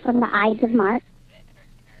away from the Ides of March.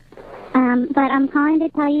 But I'm calling to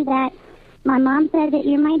tell you that my mom said that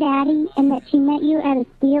you're my daddy and that she met you at a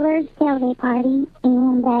Steelers tailgate party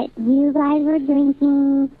and that you guys were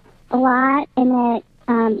drinking a lot and that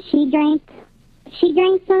she drank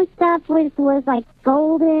some stuff was like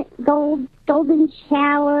golden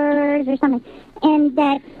showers or something, and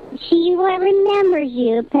that she remembers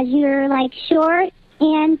you because you're like short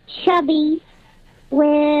and chubby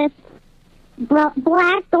with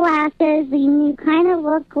black glasses, and you kind of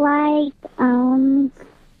look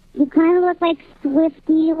like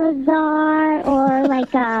Swifty Lazar or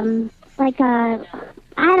like a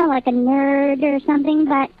nerd or something.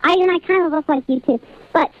 But I kind of look like you too.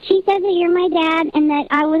 But she said that you're my dad and that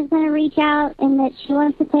I was going to reach out and that she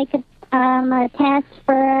wants to take a test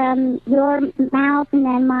for your mouth and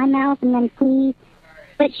then my mouth and then please.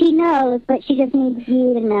 But she knows, but she just needs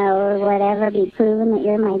you to know or whatever, be proven that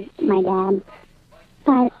you're my dad.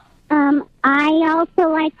 But I also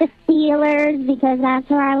like the Steelers because that's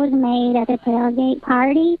where I was made at the tailgate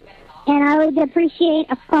party. And I would appreciate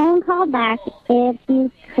a phone call back if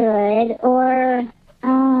you could. Or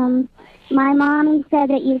my mommy said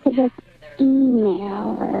that you could just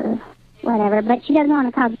email or whatever. But she doesn't want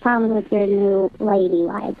to cause problems with your new lady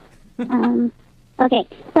life. Okay,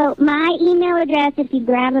 so my email address, if you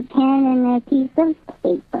grab a pen and a piece of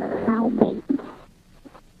paper, I'll wait.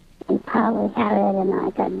 You probably have it in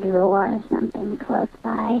like a drawer or something close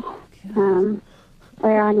by.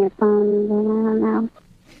 Or on your phone, I don't know.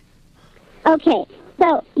 Okay,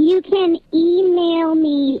 so you can email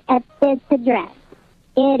me at this address.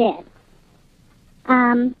 It is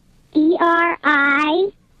ERIKSMITH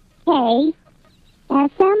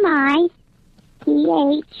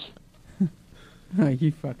Oh,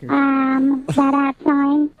 you fucker. that @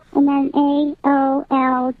 sign, and then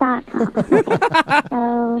AOL.com.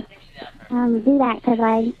 So, do that because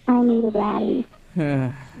I need a daddy.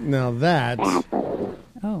 Now that's...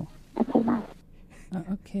 Oh. Okay, bye.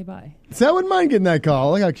 Okay, bye. So I wouldn't mind getting that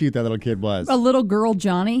call. Look how cute that little kid was. A little girl,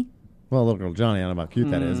 Johnny. Well, little girl Johnny, I don't know how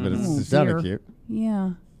cute that is, but it sounded cute.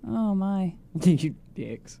 Yeah. Oh, my. You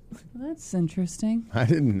dicks. That's interesting. I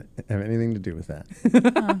didn't have anything to do with that.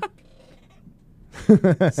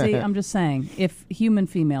 See, I'm just saying, if human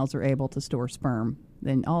females are able to store sperm,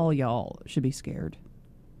 then all y'all should be scared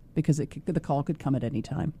because the call could come at any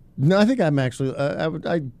time. No, I think I'm actually. I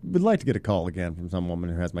would like to get a call again from some woman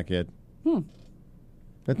who has my kid.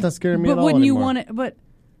 That's not scaring me at all wouldn't you anymore. want it? But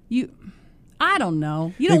you, I don't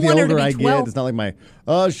know. You I don't think want the her to older be I 12. get, it's not like my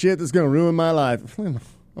shit, this is gonna ruin my life.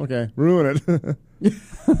 Okay, ruin it.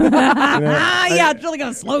 Yeah, it's really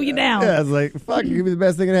gonna slow you down. Yeah, it's like fuck. It could be the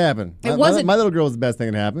best thing that happened. It wasn't- My little girl was the best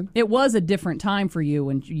thing that happened. It was a different time for you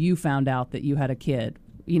when you found out that you had a kid.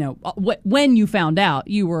 You know, when you found out,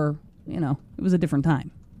 you were, it was a different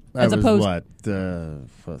time. As I was opposed,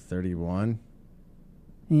 31?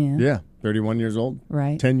 Yeah. Yeah, 31 years old.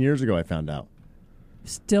 Right. 10 years ago I found out.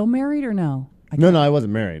 Still married or no? No, I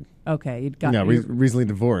wasn't married. Okay, you'd got. No, recently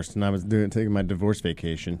divorced, and I was taking my divorce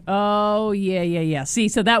vacation. Oh, yeah. See,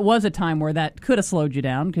 so that was a time where that could have slowed you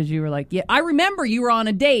down because you were like, yeah, I remember you were on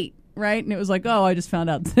a date, right? And it was like, oh, I just found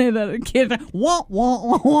out today that a kid, wah, wah,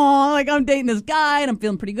 wah, wah, like I'm dating this guy and I'm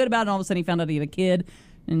feeling pretty good about it. And all of a sudden he found out he had a kid.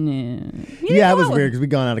 Yeah, it was weird because we'd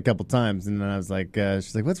gone out a couple times, and then I was like,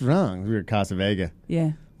 she's like, "What's wrong?" We were at Casa Vega.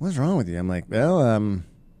 Yeah. What's wrong with you? I'm like, well,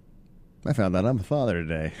 I found out I'm a father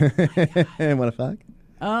today. Want to fuck?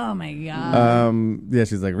 Oh my god. Yeah,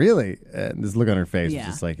 she's like, really? This look on her face Yeah.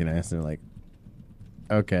 was just like, instantly like,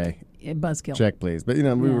 okay, Buzzkill. check please. But we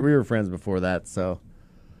were friends before that, so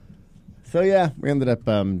yeah, we ended up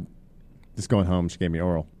just going home. She gave me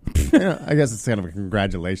oral. I guess it's kind of a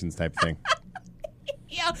congratulations type thing.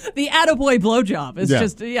 Yeah, the attaboy blowjob is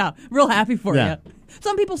just real happy for Yeah. you.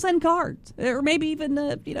 Some people send cards, or maybe even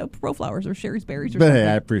ProFlowers or Sherry's Berries or But something. hey,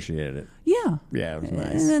 I appreciated it. Yeah, it was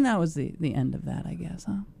nice. And then that was the end of that, I guess.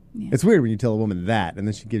 Huh? Yeah. It's weird when you tell a woman that, and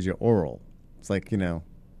then she gives you oral. It's like,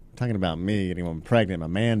 talking about me getting a woman pregnant, my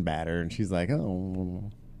man batter, and she's like, oh.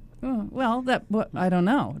 Oh, well, I don't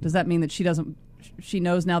know. Does that mean that she doesn't? She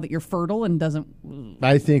knows now that you're fertile and doesn't.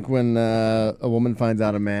 I think when a woman finds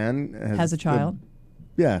out a man Has a child?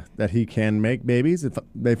 that he can make babies,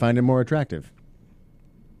 they find him more attractive.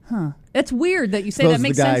 Huh. It's weird that you say Opposed that to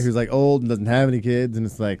makes the guy sense. who's like old and doesn't have any kids, and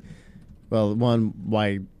it's like, well, one,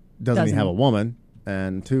 why doesn't he have a woman?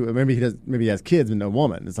 And two, maybe he has kids but no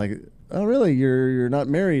woman. It's like, oh, really? You're not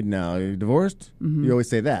married now? You're divorced? Mhm. You always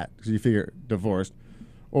say that because you figure divorced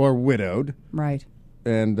or widowed, Right.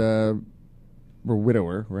 and or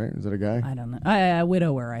widower, right? Is that a guy? I don't know. A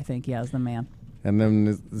widower, I think, is the man. And then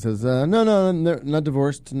it says, no, not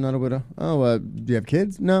divorced, not a widow. Oh, do you have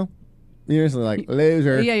kids? No. You're just like,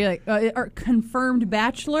 loser. Yeah, you're like, or confirmed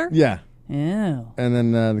bachelor? Yeah. Ew. And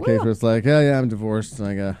then the case where it's like, yeah, I'm divorced.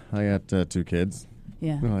 I got 2 kids.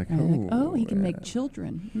 Yeah. They're like, he can make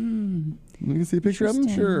children. You can see a picture of them?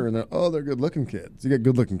 Interesting. Sure. And they're good-looking kids. You got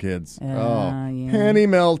good-looking kids. Yeah. Penny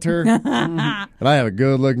melter. And I have a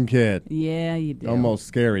good-looking kid. Yeah, you do. Almost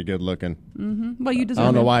scary good-looking. Mm-hmm. Well, you deserve I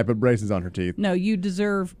don't know it. why I put braces on her teeth. No, you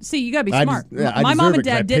deserve. See, you got to be I smart. I My deserve mom it and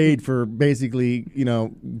 'cause I dad didn't. paid for basically,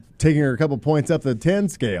 taking her a couple points up the 10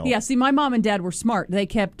 scale. Yeah, see, my mom and dad were smart. They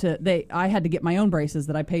kept. I had to get my own braces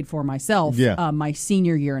that I paid for myself. Yeah. My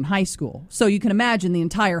senior year in high school. So you can imagine the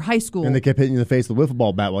entire high school. And they kept hitting you in the face with a wiffle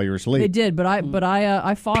ball bat while you were asleep. They did, but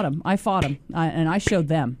I fought them. And I showed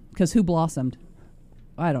them because who blossomed?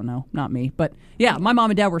 I don't know, not me. But yeah, my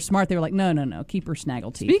mom and dad were smart. They were like, no, keep her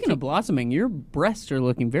snaggle teeth. Speaking of blossoming, your breasts are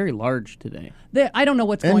looking very large today. I don't know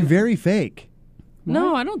what's going And on. very fake.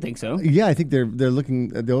 No, I don't think so. Yeah, I think they're looking.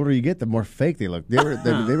 The older you get, the more fake they look. They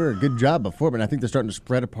were a good job before, but I think they're starting to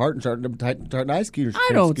spread apart and starting to ice cubes.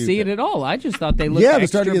 I don't see it at all. I just thought they looked they're extra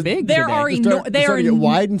starting to get, big They're today. already They're starting to get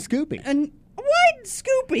wide and scoopy. And wide and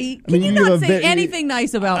scoopy. Can mean, you you not have say a anything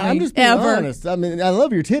nice about I'm me just being ever? honest. I mean, I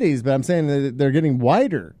love your titties, but I'm saying that they're getting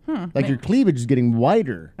wider. Like your cleavage is getting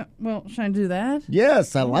wider. Well, should I do that?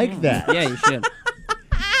 Yes, I like that. Yeah, you should.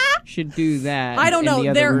 Should do that. I don't in know. the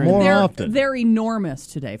other room. More often. They're enormous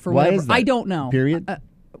today for Why whatever. is that? I don't know. Period?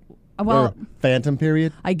 Well, Or phantom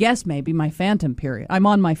period? I guess maybe my phantom period. I'm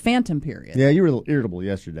on my phantom period. Yeah, you were a little irritable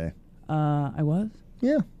yesterday. I was?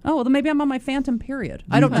 Yeah. Oh, well, then maybe I'm on my phantom period.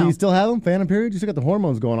 I don't know. Do you still have them? Phantom period? You still got the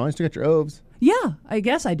hormones going on. You still got your oves. Yeah, I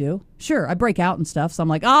guess I do. Sure, I break out and stuff, so I'm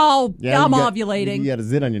like, I'm ovulating. You got a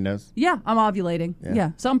zit on your nose. Yeah, I'm ovulating.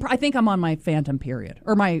 Yeah. So I think I'm on my phantom period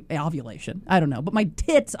or my ovulation. I don't know. But my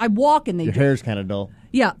tits, I walk and they Your hair's kind of dull.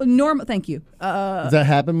 Yeah, normal. Thank you. Does that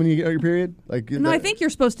happen when you get your period? No, I think you're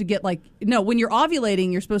supposed to get when you're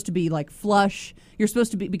ovulating, you're supposed to be like flush. You're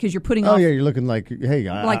supposed to be because you're putting Oh off. yeah, you're looking like, hey,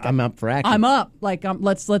 I'm up for action. I'm up. Like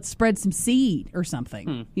let's spread some seed or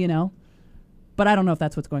something. But I don't know if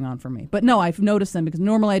that's what's going on for me. But no, I've noticed them because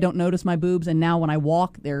normally I don't notice my boobs, and now when I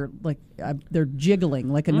walk, they're like they're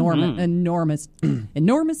jiggling like enormous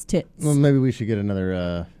tits. Well, maybe we should get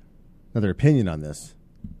another opinion on this.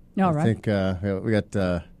 All right. I think we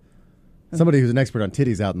got somebody who's an expert on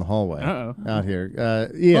titties out in the hallway. Uh-oh. Out here.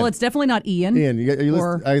 Ian. Well, it's definitely not Ian. Ian,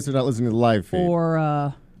 I guess you're not listening to the live feed.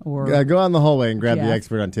 Or go out in the hallway and grab Jeff. the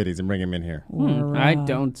expert on titties and bring him in here. I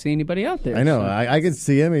don't see anybody out there. I know. so- I can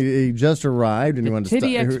see him. He just arrived, and he wanted titty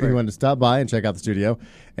he expert. wanted to stop by and check out the studio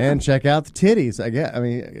and check out the titties. I guess. I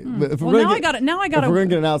mean, if Well, we're now gonna I got it. Now I If got we're gonna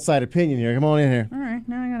get an outside opinion here, come on in here. All right.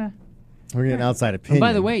 Now I gotta. We're gonna get an outside And opinion.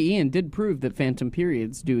 by the way, Ian did prove that phantom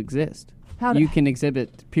periods do exist. How you can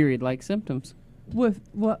exhibit period-like symptoms. With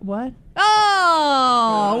what?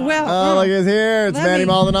 Oh well. oh, look who's here! It's let Manny me-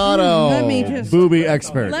 Maldonado, let me just- booby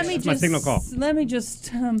expert. Let me just. signal call. Let me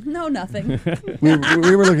just. No, nothing.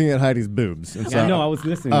 we were looking at Heidi's boobs. And so, I know. I was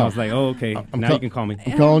listening. I was like, oh, okay. Now you can call me.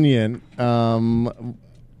 I'm calling you in.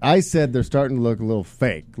 I said they're starting to look a little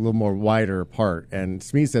fake, a little more wider apart, and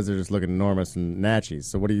Smee says they're just looking enormous and natchy.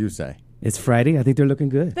 So what do you say? It's Friday. I think they're looking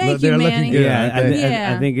good. Thank you, They're looking Manny. good. Yeah, aren't they?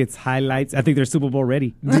 Yeah. I think it's highlights. I think they're Super Bowl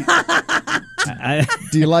ready.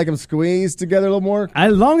 Do you like them squeezed together a little more?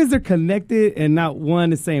 As long as they're connected and not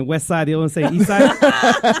one is saying west side, the other one saying east side,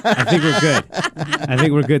 I think we're good. I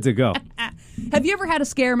think we're good to go. Have you ever had a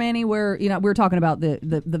scare, Manny, where, we were talking about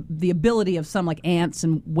the ability of some like ants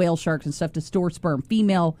and whale sharks and stuff to store sperm.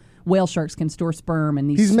 Female whale sharks can store sperm, and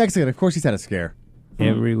He's Mexican. Of course he's had a scare.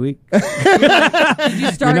 Every week. Did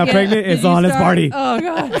you start You're not pregnant? It's on. Let's party. Oh,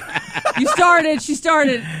 God. You started. She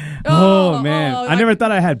started. Oh man. I never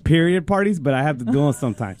thought I had period parties, but I have to do them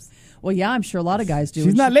sometimes. Well, yeah, I'm sure a lot of guys do.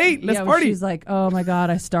 She's not late. Let's party. She's like, oh, my God,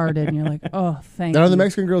 I started. And you're like, oh, thank you. Are the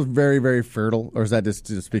Mexican girls very, very fertile? Or is that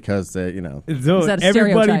just because they, So Is that a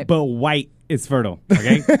everybody stereotype? but white is fertile,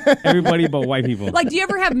 okay? Everybody but white people. Like, do you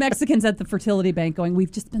ever have Mexicans at the fertility bank going,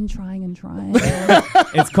 we've just been trying and trying?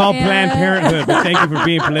 It's called Planned Parenthood, but thank you for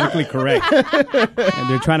being politically correct. And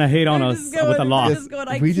they're trying to hate on us with the law.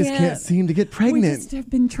 We just can't seem to get pregnant. We just have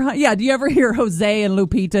been trying. Yeah, do you ever hear Jose and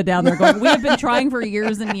Lupita down there going, we have been trying for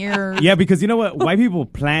years and years? Yeah, because you know what? White people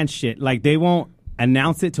plan shit. Like, they won't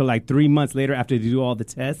announce it till like 3 months later after they do all the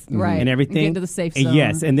tests and everything. And get into the safe zone. And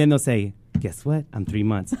yes, and then they'll say, guess what? I'm 3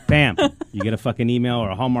 months. Bam. You get a fucking email or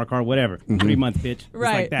a Hallmark card, whatever. 3 months, bitch. Just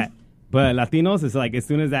like that. But Latinos, it's like as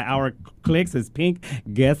soon as that hour clicks, it's pink.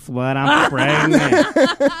 Guess what? I'm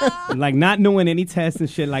pregnant. Like not knowing any tests and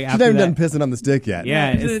shit. Like She's never done pissing on the stick yet.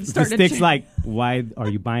 Yeah, the stick's like, why are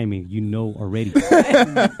you buying me? You know already.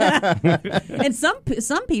 And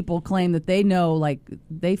some people claim that they know, like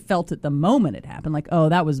they felt it the moment it happened. Like, oh,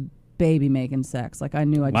 that was baby making sex. Like I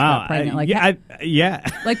knew I just got pregnant. Like yeah.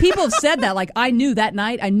 Like people have said that. Like I knew that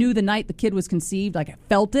night. I knew the night the kid was conceived. Like I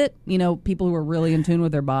felt it. People who were really in tune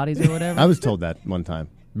with their bodies or whatever. I was told that one time.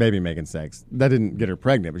 Baby making sex. That didn't get her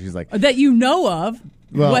pregnant, but she's like that you know of.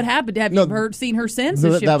 Well, what happened? Have you seen her since?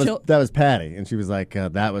 That was Patty, and she was like,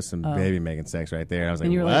 "That was some baby making sex right there." And I was like,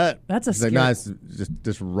 "What?" Like, that's a scary. Like, no,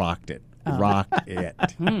 just rocked it. Rocked it.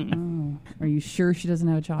 Are you sure she doesn't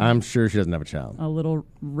have a child? I'm sure she doesn't have a child. A little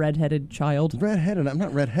redheaded child. Redheaded? I'm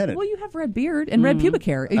not redheaded. Well, you have red beard and red pubic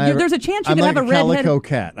hair. There's a chance you could have a redheaded calico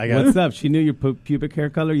cat. What's up? She knew your pubic hair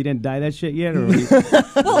color. You didn't dye that shit yet, or?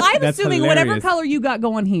 Well, I'm That's assuming hilarious. whatever color you got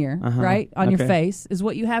going here, right on your face, is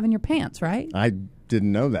what you have in your pants, right? I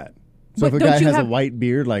didn't know that. So But if a guy don't you has a have- white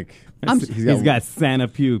beard, like he's got Santa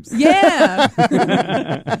pubes. Yeah.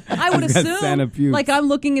 I would He's got Santa assume, pubes. like I'm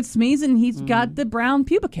looking at Smeeze and he's got the brown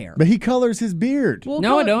pubic hair. But he colors his beard. Well,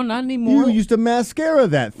 No, I don't. Not anymore. You used to mascara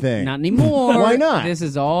that thing. Not anymore. Why not? This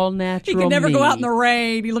is all natural. He could never me. go out in the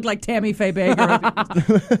rain. He looked like Tammy Faye Baker.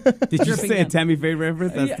 Did you Dripping say a in. Tammy Faye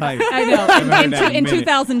reference? That's tight. I know. Haven't heard that In a minute.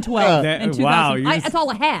 2012. In 2000. Wow, you're That's all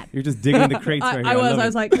I had. You're just digging the crates right here. I love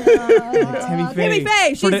was it. like, Tammy Faye. Tammy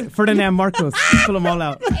Faye. She's Ferdinand Marcos. Pull them all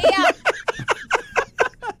out. yeah.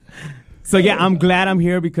 So yeah, I'm glad I'm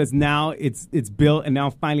here because now it's built and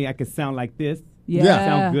now finally I can sound like this. Yeah.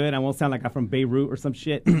 Sound good. I won't sound like I'm from Beirut or some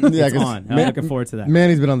shit. Yeah, It's 'cause on. I'm looking forward to that.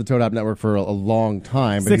 Manny's been on the Toad Hop Network for a long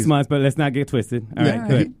time. But 6 months, but let's not get twisted. All right,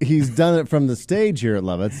 good. He's done it from the stage here at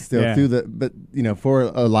Lovett, still Yeah. but for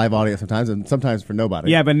a live audience sometimes, and sometimes for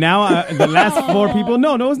nobody. Yeah, but now the last 4 people,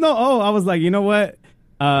 no, I was like, you know what?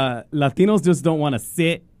 Latinos just don't want to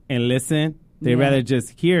sit and listen. They rather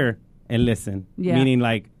just hear and listen. Yeah. Meaning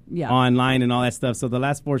like Yeah. online and all that stuff. So the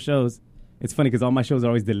last 4 shows, it's funny because all my shows are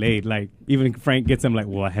always delayed. Like even Frank gets them like,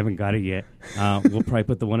 well, I haven't got it yet. We'll probably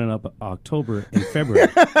put the one in up October and February.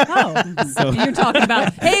 Oh, so you're talking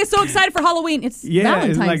about, hey, so excited for Halloween. It's Valentine's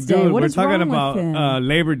it's like, Day. dude, What we're is talking wrong about with him?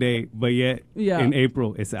 Labor Day, but yet in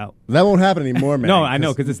April it's out. That won't happen anymore, man. No, I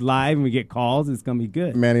know because it's live and we get calls. It's gonna be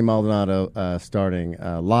good. Manny Maldonado starting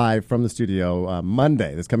live from the studio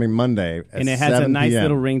Monday. This coming Monday, at And it has a 7 nice p.m.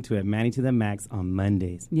 little ring to it. Manny to the Max on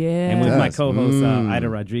Mondays. Yeah. And with my Yes. co-host Ida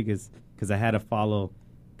Rodriguez, because I had to follow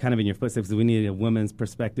kind of in your footsteps. We needed a woman's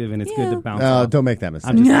perspective, and it's good to bounce off. Don't make that mistake.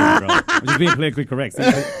 I'm just saying, bro. I'm just being politically correct. See,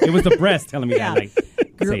 it was the press telling me that. Like,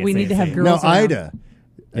 We need to have say it. girls. No, Ida.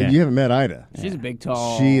 Yeah. You haven't met Ida. She's a big,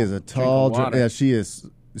 tall. She is a tall. drink of water. Yeah, she is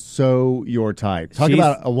so your type. Talk She's-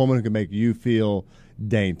 about a woman who can make you feel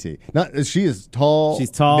dainty. She is tall. She's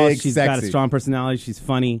tall. Big, She's sexy. got a strong personality. She's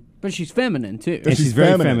funny. But she's feminine, too. And she's very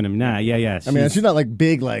feminine. feminine. Nah, yeah. I mean, she's not like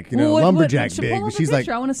big, like lumberjack should big. pull But up a she's like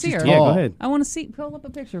picture. I want to see she's her. Yeah, tall. go ahead. I want to see. Pull up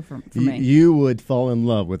a picture for me. You would fall in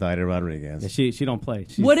love with Ida Rodriguez. Yeah, she don't play.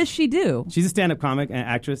 What does she do? She's a stand-up comic and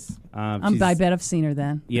actress. I bet I've seen her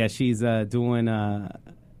then. Yeah, she's doing a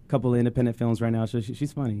couple of independent films right now. So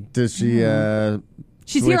she's funny. Does she?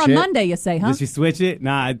 She's here switch on it? Monday, you say, huh? Does she switch it?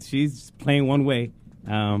 Nah, she's playing one way.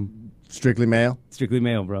 Strictly male? Strictly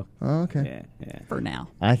male, bro. Oh, okay. Yeah. For now.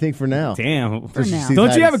 I think for now. Damn. For now.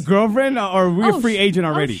 Don't you have a girlfriend, or are we a free agent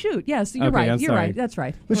already? Oh, shoot. Yes, you're Okay, right. I'm You're sorry. right. That's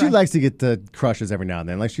right. But You're she right. likes to get the crushes every now and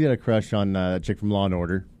then. Like she had a crush on that chick from Law and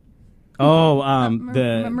Order. Oh,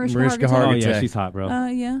 the Mariska Hargitay. Oh yeah, she's hot, bro.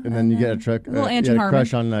 Yeah. And then you get a little Angie you had a Harmon.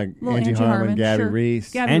 crush on Little Angie Harmon, Gabby sure.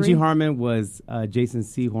 Reese. Gabby Angie Reese. Harmon was Jason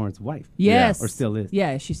Sehorn's wife. Yes. Or still is.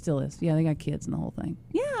 Yeah, she still is. Yeah, they got kids and the whole thing.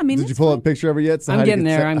 Yeah, I mean, Did you pull up a picture of her yet? So I'm how do you getting get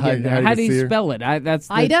there. se- I'm getting there. How do you spell it? That's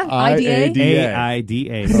the Ida? IDA?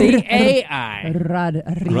 AIDA. C-A-I.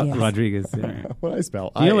 Rodriguez. Yeah. What I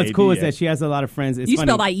spell? You know what's cool is IADA. that she has a lot of friends. It's You funny.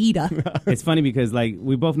 spelled Aida. It's funny because like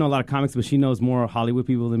we both know a lot of comics, but she knows more Hollywood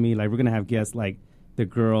people than me. Like we're gonna have guests like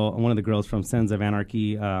one of the girls from Sons of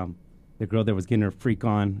Anarchy, the girl that was getting her freak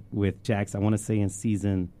on with Jax. I want to say in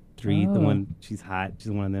season 3, the Oh. one she's hot.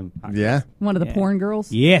 She's one of them. Hot Yeah. girls. One of the porn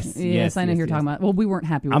girls? Yes. Yes, I know who you're talking about. Well, we weren't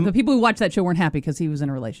happy with I'm- The people who watched that show weren't happy because he was in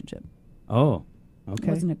a relationship. Oh. Okay.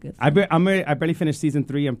 Wasn't a good I barely finished season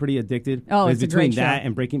 3. I'm pretty addicted. Oh, it's a between great show. that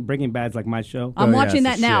and Breaking Bad's like my show. I'm watching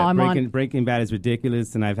that now. I'm Breaking Bad is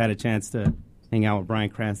ridiculous, and I've had a chance to hang out with Bryan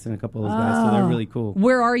Cranston and a couple of those guys, so they're really cool.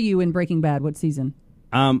 Where are you in Breaking Bad? What season?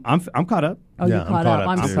 I'm caught up. Oh, you're caught up.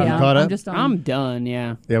 I'm too. caught up. I'm just on. I'm done,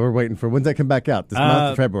 yeah. Yeah, we're waiting for when's that come back out? This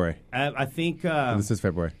month or February? I think This is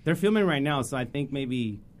February. they're filming right now, so I think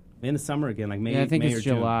maybe in the summer again, like May. Yeah, I think May it's or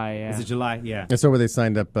June. July, yeah. Is it July? Yeah. That's where they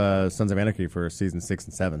signed up Sons of Anarchy for season 6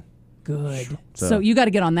 and 7. Good. So- So you got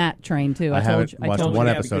to get on that train too. I haven't I watched told one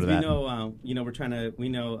you. episode of because that. We know, we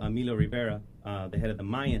know Milo Rivera, the head of the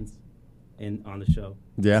Mayans, on the show.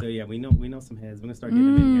 Yeah. So yeah, we know some heads. We're gonna start getting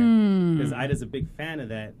them in here because Ida's a big fan of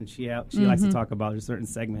that, and she likes to talk about a certain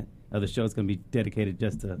segment of the show. It's gonna be dedicated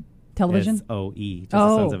just to Television? SOE, just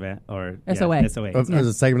Oh. the Sons of or SOA. SOA. There's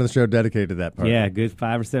a segment of the show dedicated to that part. Yeah, good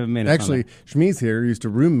 5 or 7 minutes. on Actually, that. Shmeez here used to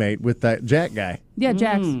roommate with that Jack guy. Yeah,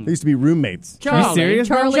 Jax. They used to be roommates. Charlie. Are you serious,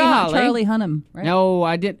 bro? Charlie Hunnam. Right? No,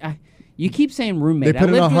 I didn't. You keep saying roommate. They put I in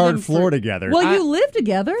a lived with hard him floor for, together. Well, you live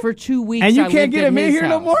together for 2 weeks. And you I can't lived get at him in his here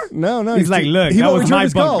no house. more? No, He's like, look, he that won't was return my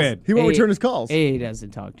his bunk calls. bed. He won't return his calls. He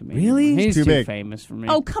doesn't talk to me. Really? He's Too too big. famous for me.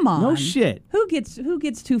 Oh, come on. No shit. Who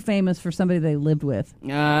gets too famous for somebody they lived with?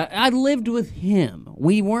 I lived with him.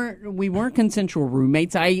 We weren't consensual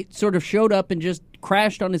roommates. I sort of showed up and just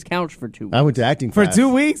crashed on his couch for 2 weeks. I went to acting For class. 2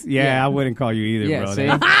 weeks? Yeah, Yeah. I wouldn't call you either, Yeah, bro. see?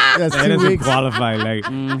 That's That 2 doesn't weeks. qualify. Like,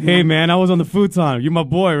 hey, man, I was on the futon. You my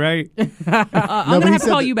boy, right? I'm but going to he have to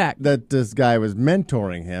said call you back. That this guy was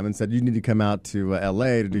mentoring him and said, you need to come out to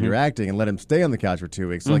L.A. to do your acting and let him stay on the couch for 2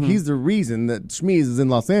 weeks. So, like, he's the reason that Shmeez is in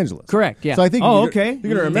Los Angeles. Correct, yeah. So I think Oh, you're, okay. you're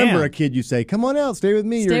going to remember Damn. a kid you say, come on out, stay with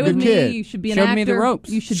me. Stay You're a with good me. kid. You should be an Showed actor. me the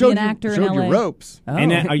ropes. You should Showed be an you- actor in showed LA. you ropes. Oh.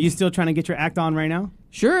 And are you still trying to get your act on right now?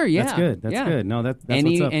 Sure, yeah. That's good. That's yeah. good. No, that's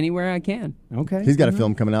what's up. Anywhere I can. Okay. He's got a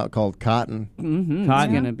film coming out called Cotton. Mm-hmm. Cotton.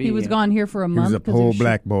 It's gonna be. He was gone here for a He month. was a 'cause poor he was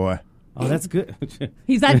black boy. Oh, that's good.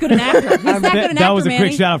 He's that good an actor. He's that good an that actor, was a quick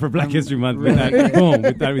Manny. shout out for Black History Month. With that, boom.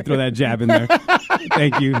 We thought we'd throw that jab in there.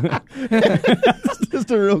 Thank you.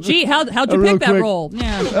 Just a real. Gee, how'd A you real pick that quick- role?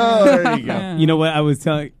 Yeah. Oh, there you go. Yeah. You know what? I was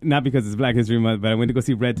telling, not because it's Black History Month, but I went to go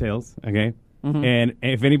see Red Tails, okay? And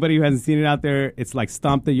if anybody who hasn't seen it out there, it's like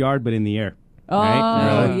Stomp the Yard, but in the air. Oh,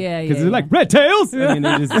 Right? yeah, Because yeah. they're like, Red Tails! And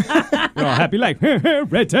they're just, they're all happy, like,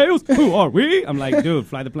 Red Tails, who are we? I'm like, dude,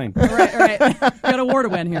 fly the plane. right. Got a war to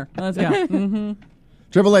win here. Let's go. Mm-hmm.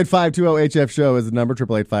 888-520-HF show is the number.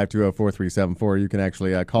 888-520-4374. You can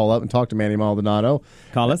actually call up and talk to Manny Maldonado.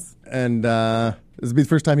 Call us. And this will be the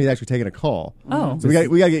first time he's actually taken a call. Oh. So we got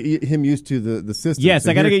to get him used to the system. Yes,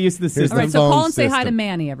 So I gotta here- get used to the here's system. All right, so phone call and say hi to system.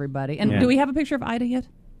 Manny, everybody. And Yeah. do we have a picture of Ida yet?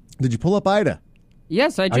 Did you pull up Ida?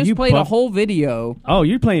 Yes, I Are just you played a buff- whole video Oh,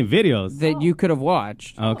 you're playing videos. that you could have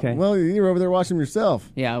watched. Okay. Well, you were over there watching yourself.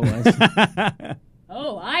 Yeah, I was.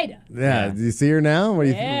 Oh, Ida. Yeah. Do you see her now? What do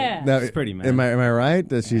you Yeah. now, She's pretty, man. Am I right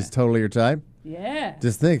that she's totally your type? Yeah.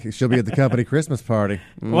 Just think, she'll be at the company Christmas party.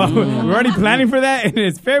 Well, we're already planning for that, and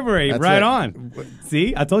it's February. That's right right. on.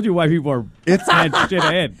 See? I told you why people are It's planning shit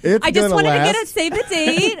ahead. It's I just gonna wanted last. to get a save the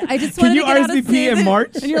date. I just Can wanted you to get out of RSVP save in it.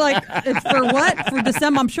 March? And you're like, it's for what? For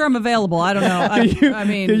December? I'm sure I'm available. I don't know. I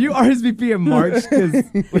mean, Can you RSVP in March? 'Cause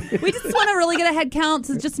we just want to really get a head count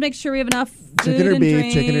to just make sure we have enough food Chicken or and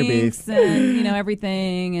beef, chicken or drinks beef. and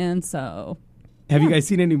everything. And so have you guys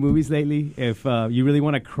seen any movies lately? If you really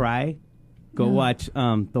want to cry, go watch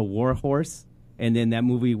The War Horse, and then that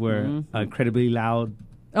movie where Incredibly Loud.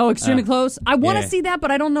 extremely close. I want to yeah. see that,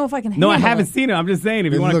 but I don't know if I can. No, I handle haven't it. seen it. I'm just saying,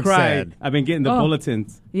 if you It want to looks cry, sad. I've been getting the Oh.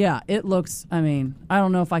 bulletins. Yeah, it looks. I mean, I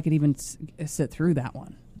don't know if I could even sit through that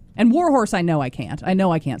one. And Warhorse, I know I can't. I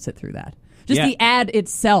know I can't sit through that. Just the ad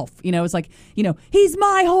itself, it's like, he's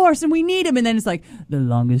my horse and we need him. And then it's like, the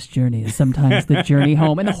longest journey is sometimes the journey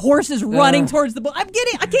home. And the horse is running towards the I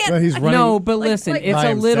can't. No, he's running. No, but listen, it's by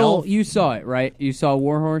a little. himself? You saw it, right? You saw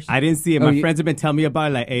Warhorse. I didn't see it. My friends have been telling me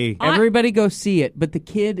about it. Like, hey, everybody go see it. But the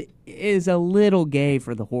kid is a little gay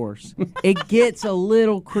for the horse. It gets a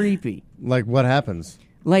little creepy. Like, what happens?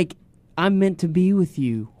 Like, I'm meant to be with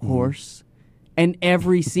you, horse. And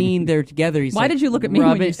every scene they're together, he's Why like, did you look at me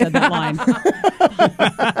when you said that line?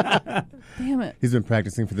 Damn it. He's been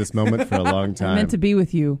practicing for this moment for a long time. I'm meant to be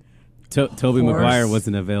with you. Toby Maguire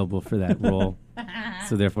wasn't available for that role,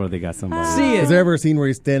 so therefore they got somebody. See it. Is there ever a scene where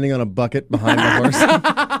he's standing on a bucket behind the horse?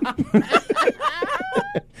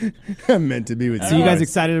 I'm meant to be with you. So you guys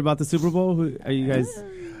excited about the Super Bowl? Are you guys?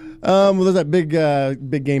 Well, there's that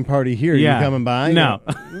big game party here. Yeah. You coming by? No.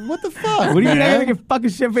 What the fuck? What do you mean? I man? gotta get fucking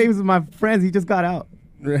shit famous with my friends. He just got out.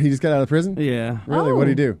 He just got out of prison? Yeah. Really? What did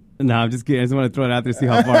he do? No, I'm just kidding. I just want to throw it out there to see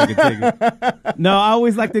how far I can take it. No, I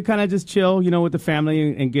always like to kind of just chill, with the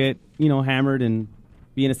family and get, hammered and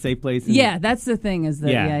be in a safe place. And, Yeah, that's the thing is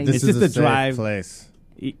that, This it's is just a a safe drive. place.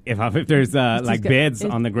 If there's like beds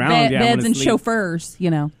on the ground, I beds wanna and sleep. chauffeurs,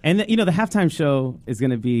 And the halftime show is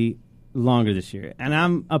going to be longer this year, and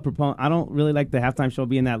I'm a proponent. I don't really like the halftime show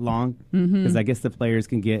being that long because I guess the players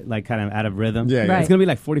can get like kind of out of rhythm. Yeah, Right. It's going to be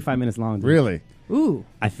like 45 minutes long. Dude. Really? Ooh.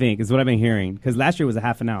 I think is what I've been hearing because last year was a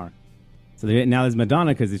half an hour. So now there's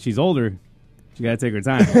Madonna because if she's older, she got to take her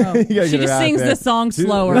time. You gotta She get her just out sings there. the song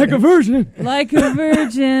slower. Like a virgin. Like a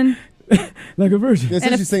virgin. Like a virgin. Yeah, it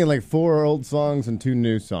says she's singing like 4 old songs and 2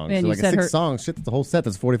 new songs. And So you like a said 6 her- songs. Shit, that's a whole set.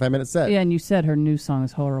 That's a 45-minute set. Yeah, and you said her new song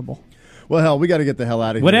is horrible. Well, hell, we got to get the hell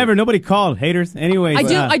out of here. Whatever. Nobody called. Haters. Anyways.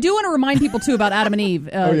 I do want to remind people too about Adam and Eve.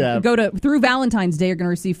 Yeah. Through Valentine's Day, you're going to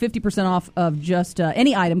receive 50% off of just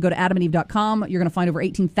any item. Go to adamandeve.com. You're going to find over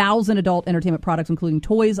 18,000 adult entertainment products, including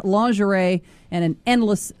toys, lingerie, and an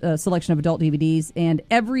endless selection of adult DVDs. And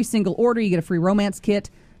every single order, you get a free romance kit.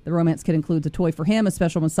 The romance kit includes a toy for him, a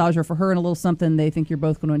special massager for her, and a little something they think you're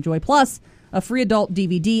both going to enjoy. Plus, a free adult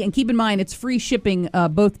DVD. And keep in mind, it's free shipping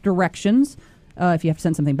both directions. If you have to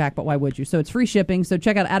send something back, but why would you? So it's free shipping. So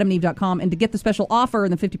check out adamandeve.com. And to get the special offer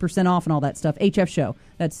and the 50% off and all that stuff, HF Show.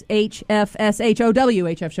 That's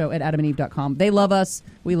HFSHOW, HF Show at adamandeve.com. They love us.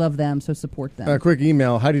 We love them, so support them. A quick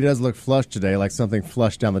email. Heidi does look flushed today, like something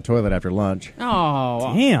flushed down the toilet after lunch.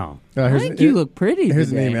 Oh, damn. I think you look pretty Here's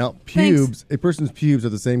today. an email. Thanks. Pubes. A person's pubes are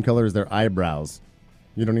the same color as their eyebrows.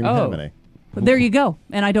 You don't even have any. But there you go.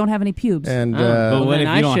 And I don't have any pubes. And But what if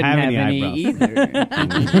I you don't shouldn't have any either.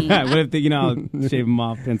 eyebrows? What if I'll shave them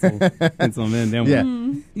off, pencil them in? Then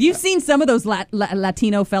yeah. You've seen some of those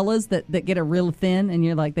Latino fellas that get a real thin, and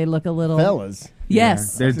you're like, they look a little... Fellas.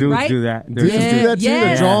 Yes. There's dudes right? do that. Dudes do that too. Yeah.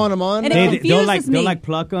 They're drawing them on. And it They'll confuses me. like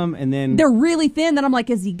pluck them and then They're really thin. Then I'm like,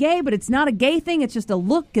 is he gay? But it's not a gay thing. It's just a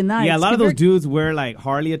look. And a lot of those dudes wear like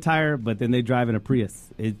Harley attire, but then they drive in a Prius.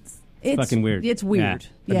 It's fucking weird. It's weird.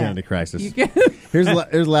 Yeah. Identity crisis. Here's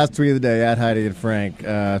the last tweet of the day at Heidi and Frank.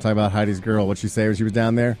 Talking about Heidi's girl. What'd she say when she was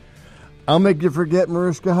down there? I'll make you forget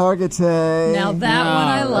Mariska Hargitay. Now that one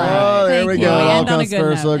I like. Oh, there Thank we you. go. We It all end on a comes good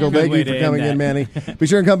first note. circle. Good Thank way you to for end coming that. in, Manny. Be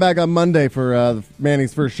sure and come back on Monday for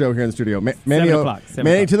Manny's first show here in the studio. Manny 7 o'clock.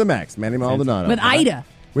 Manny to the max. Manny Maldonado. With Ida.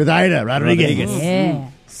 With Ida Rodriguez. Yeah.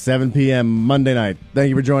 7 p.m. Monday night. Thank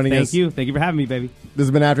you for joining us. Thank you. Thank you for having me, baby. This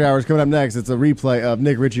has been After Hours. Coming up next, it's a replay of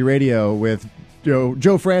Nick Ritchie Radio with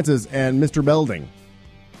Joe Francis and Mr. Belding.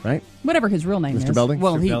 Right? Whatever his real name is. Mr. Belding?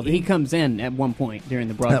 Well, Mr. Belding? he comes in at one point during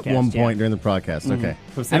the broadcast. At one point yeah. during the broadcast. Okay.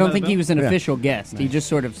 I don't think he was an Yeah. official guest. He just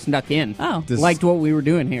sort of snuck in. Oh. This- Liked what we were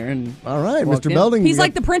doing here. And All right, walked Mr. in. Belding. He's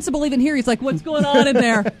like the principal even here. He's like, what's going on in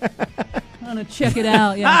there? I'm going to check it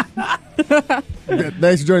out. Yeah.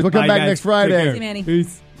 Thanks for joining us. We'll come Bye, back guys. next Take Friday. care. See, Manny.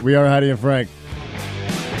 Peace. We are Heidi and Frank.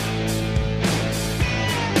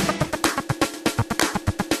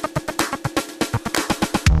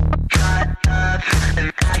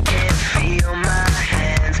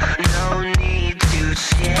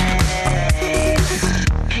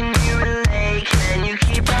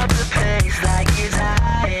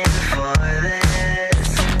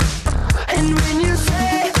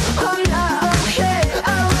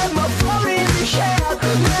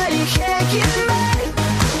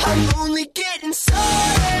 I'm only getting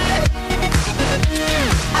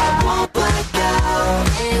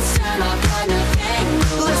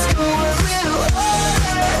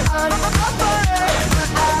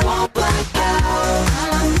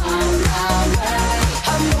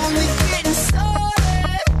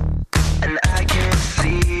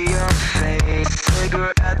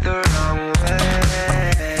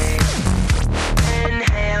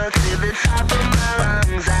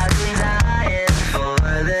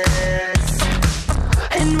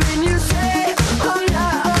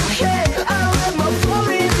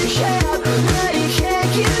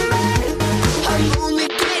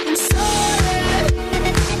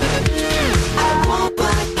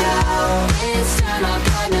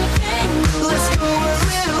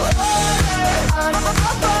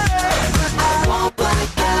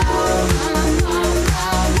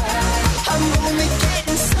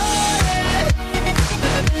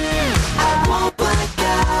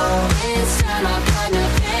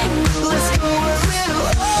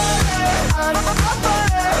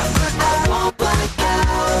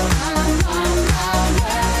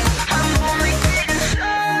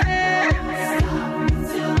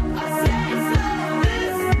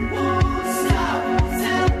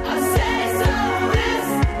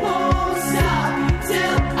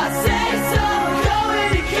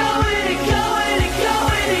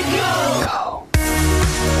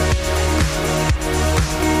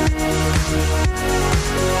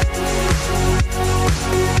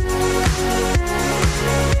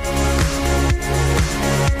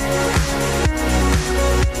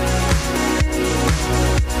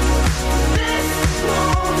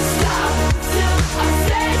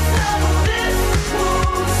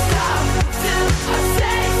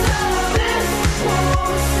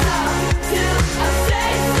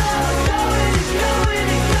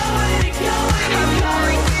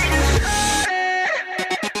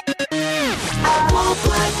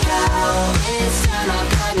It's time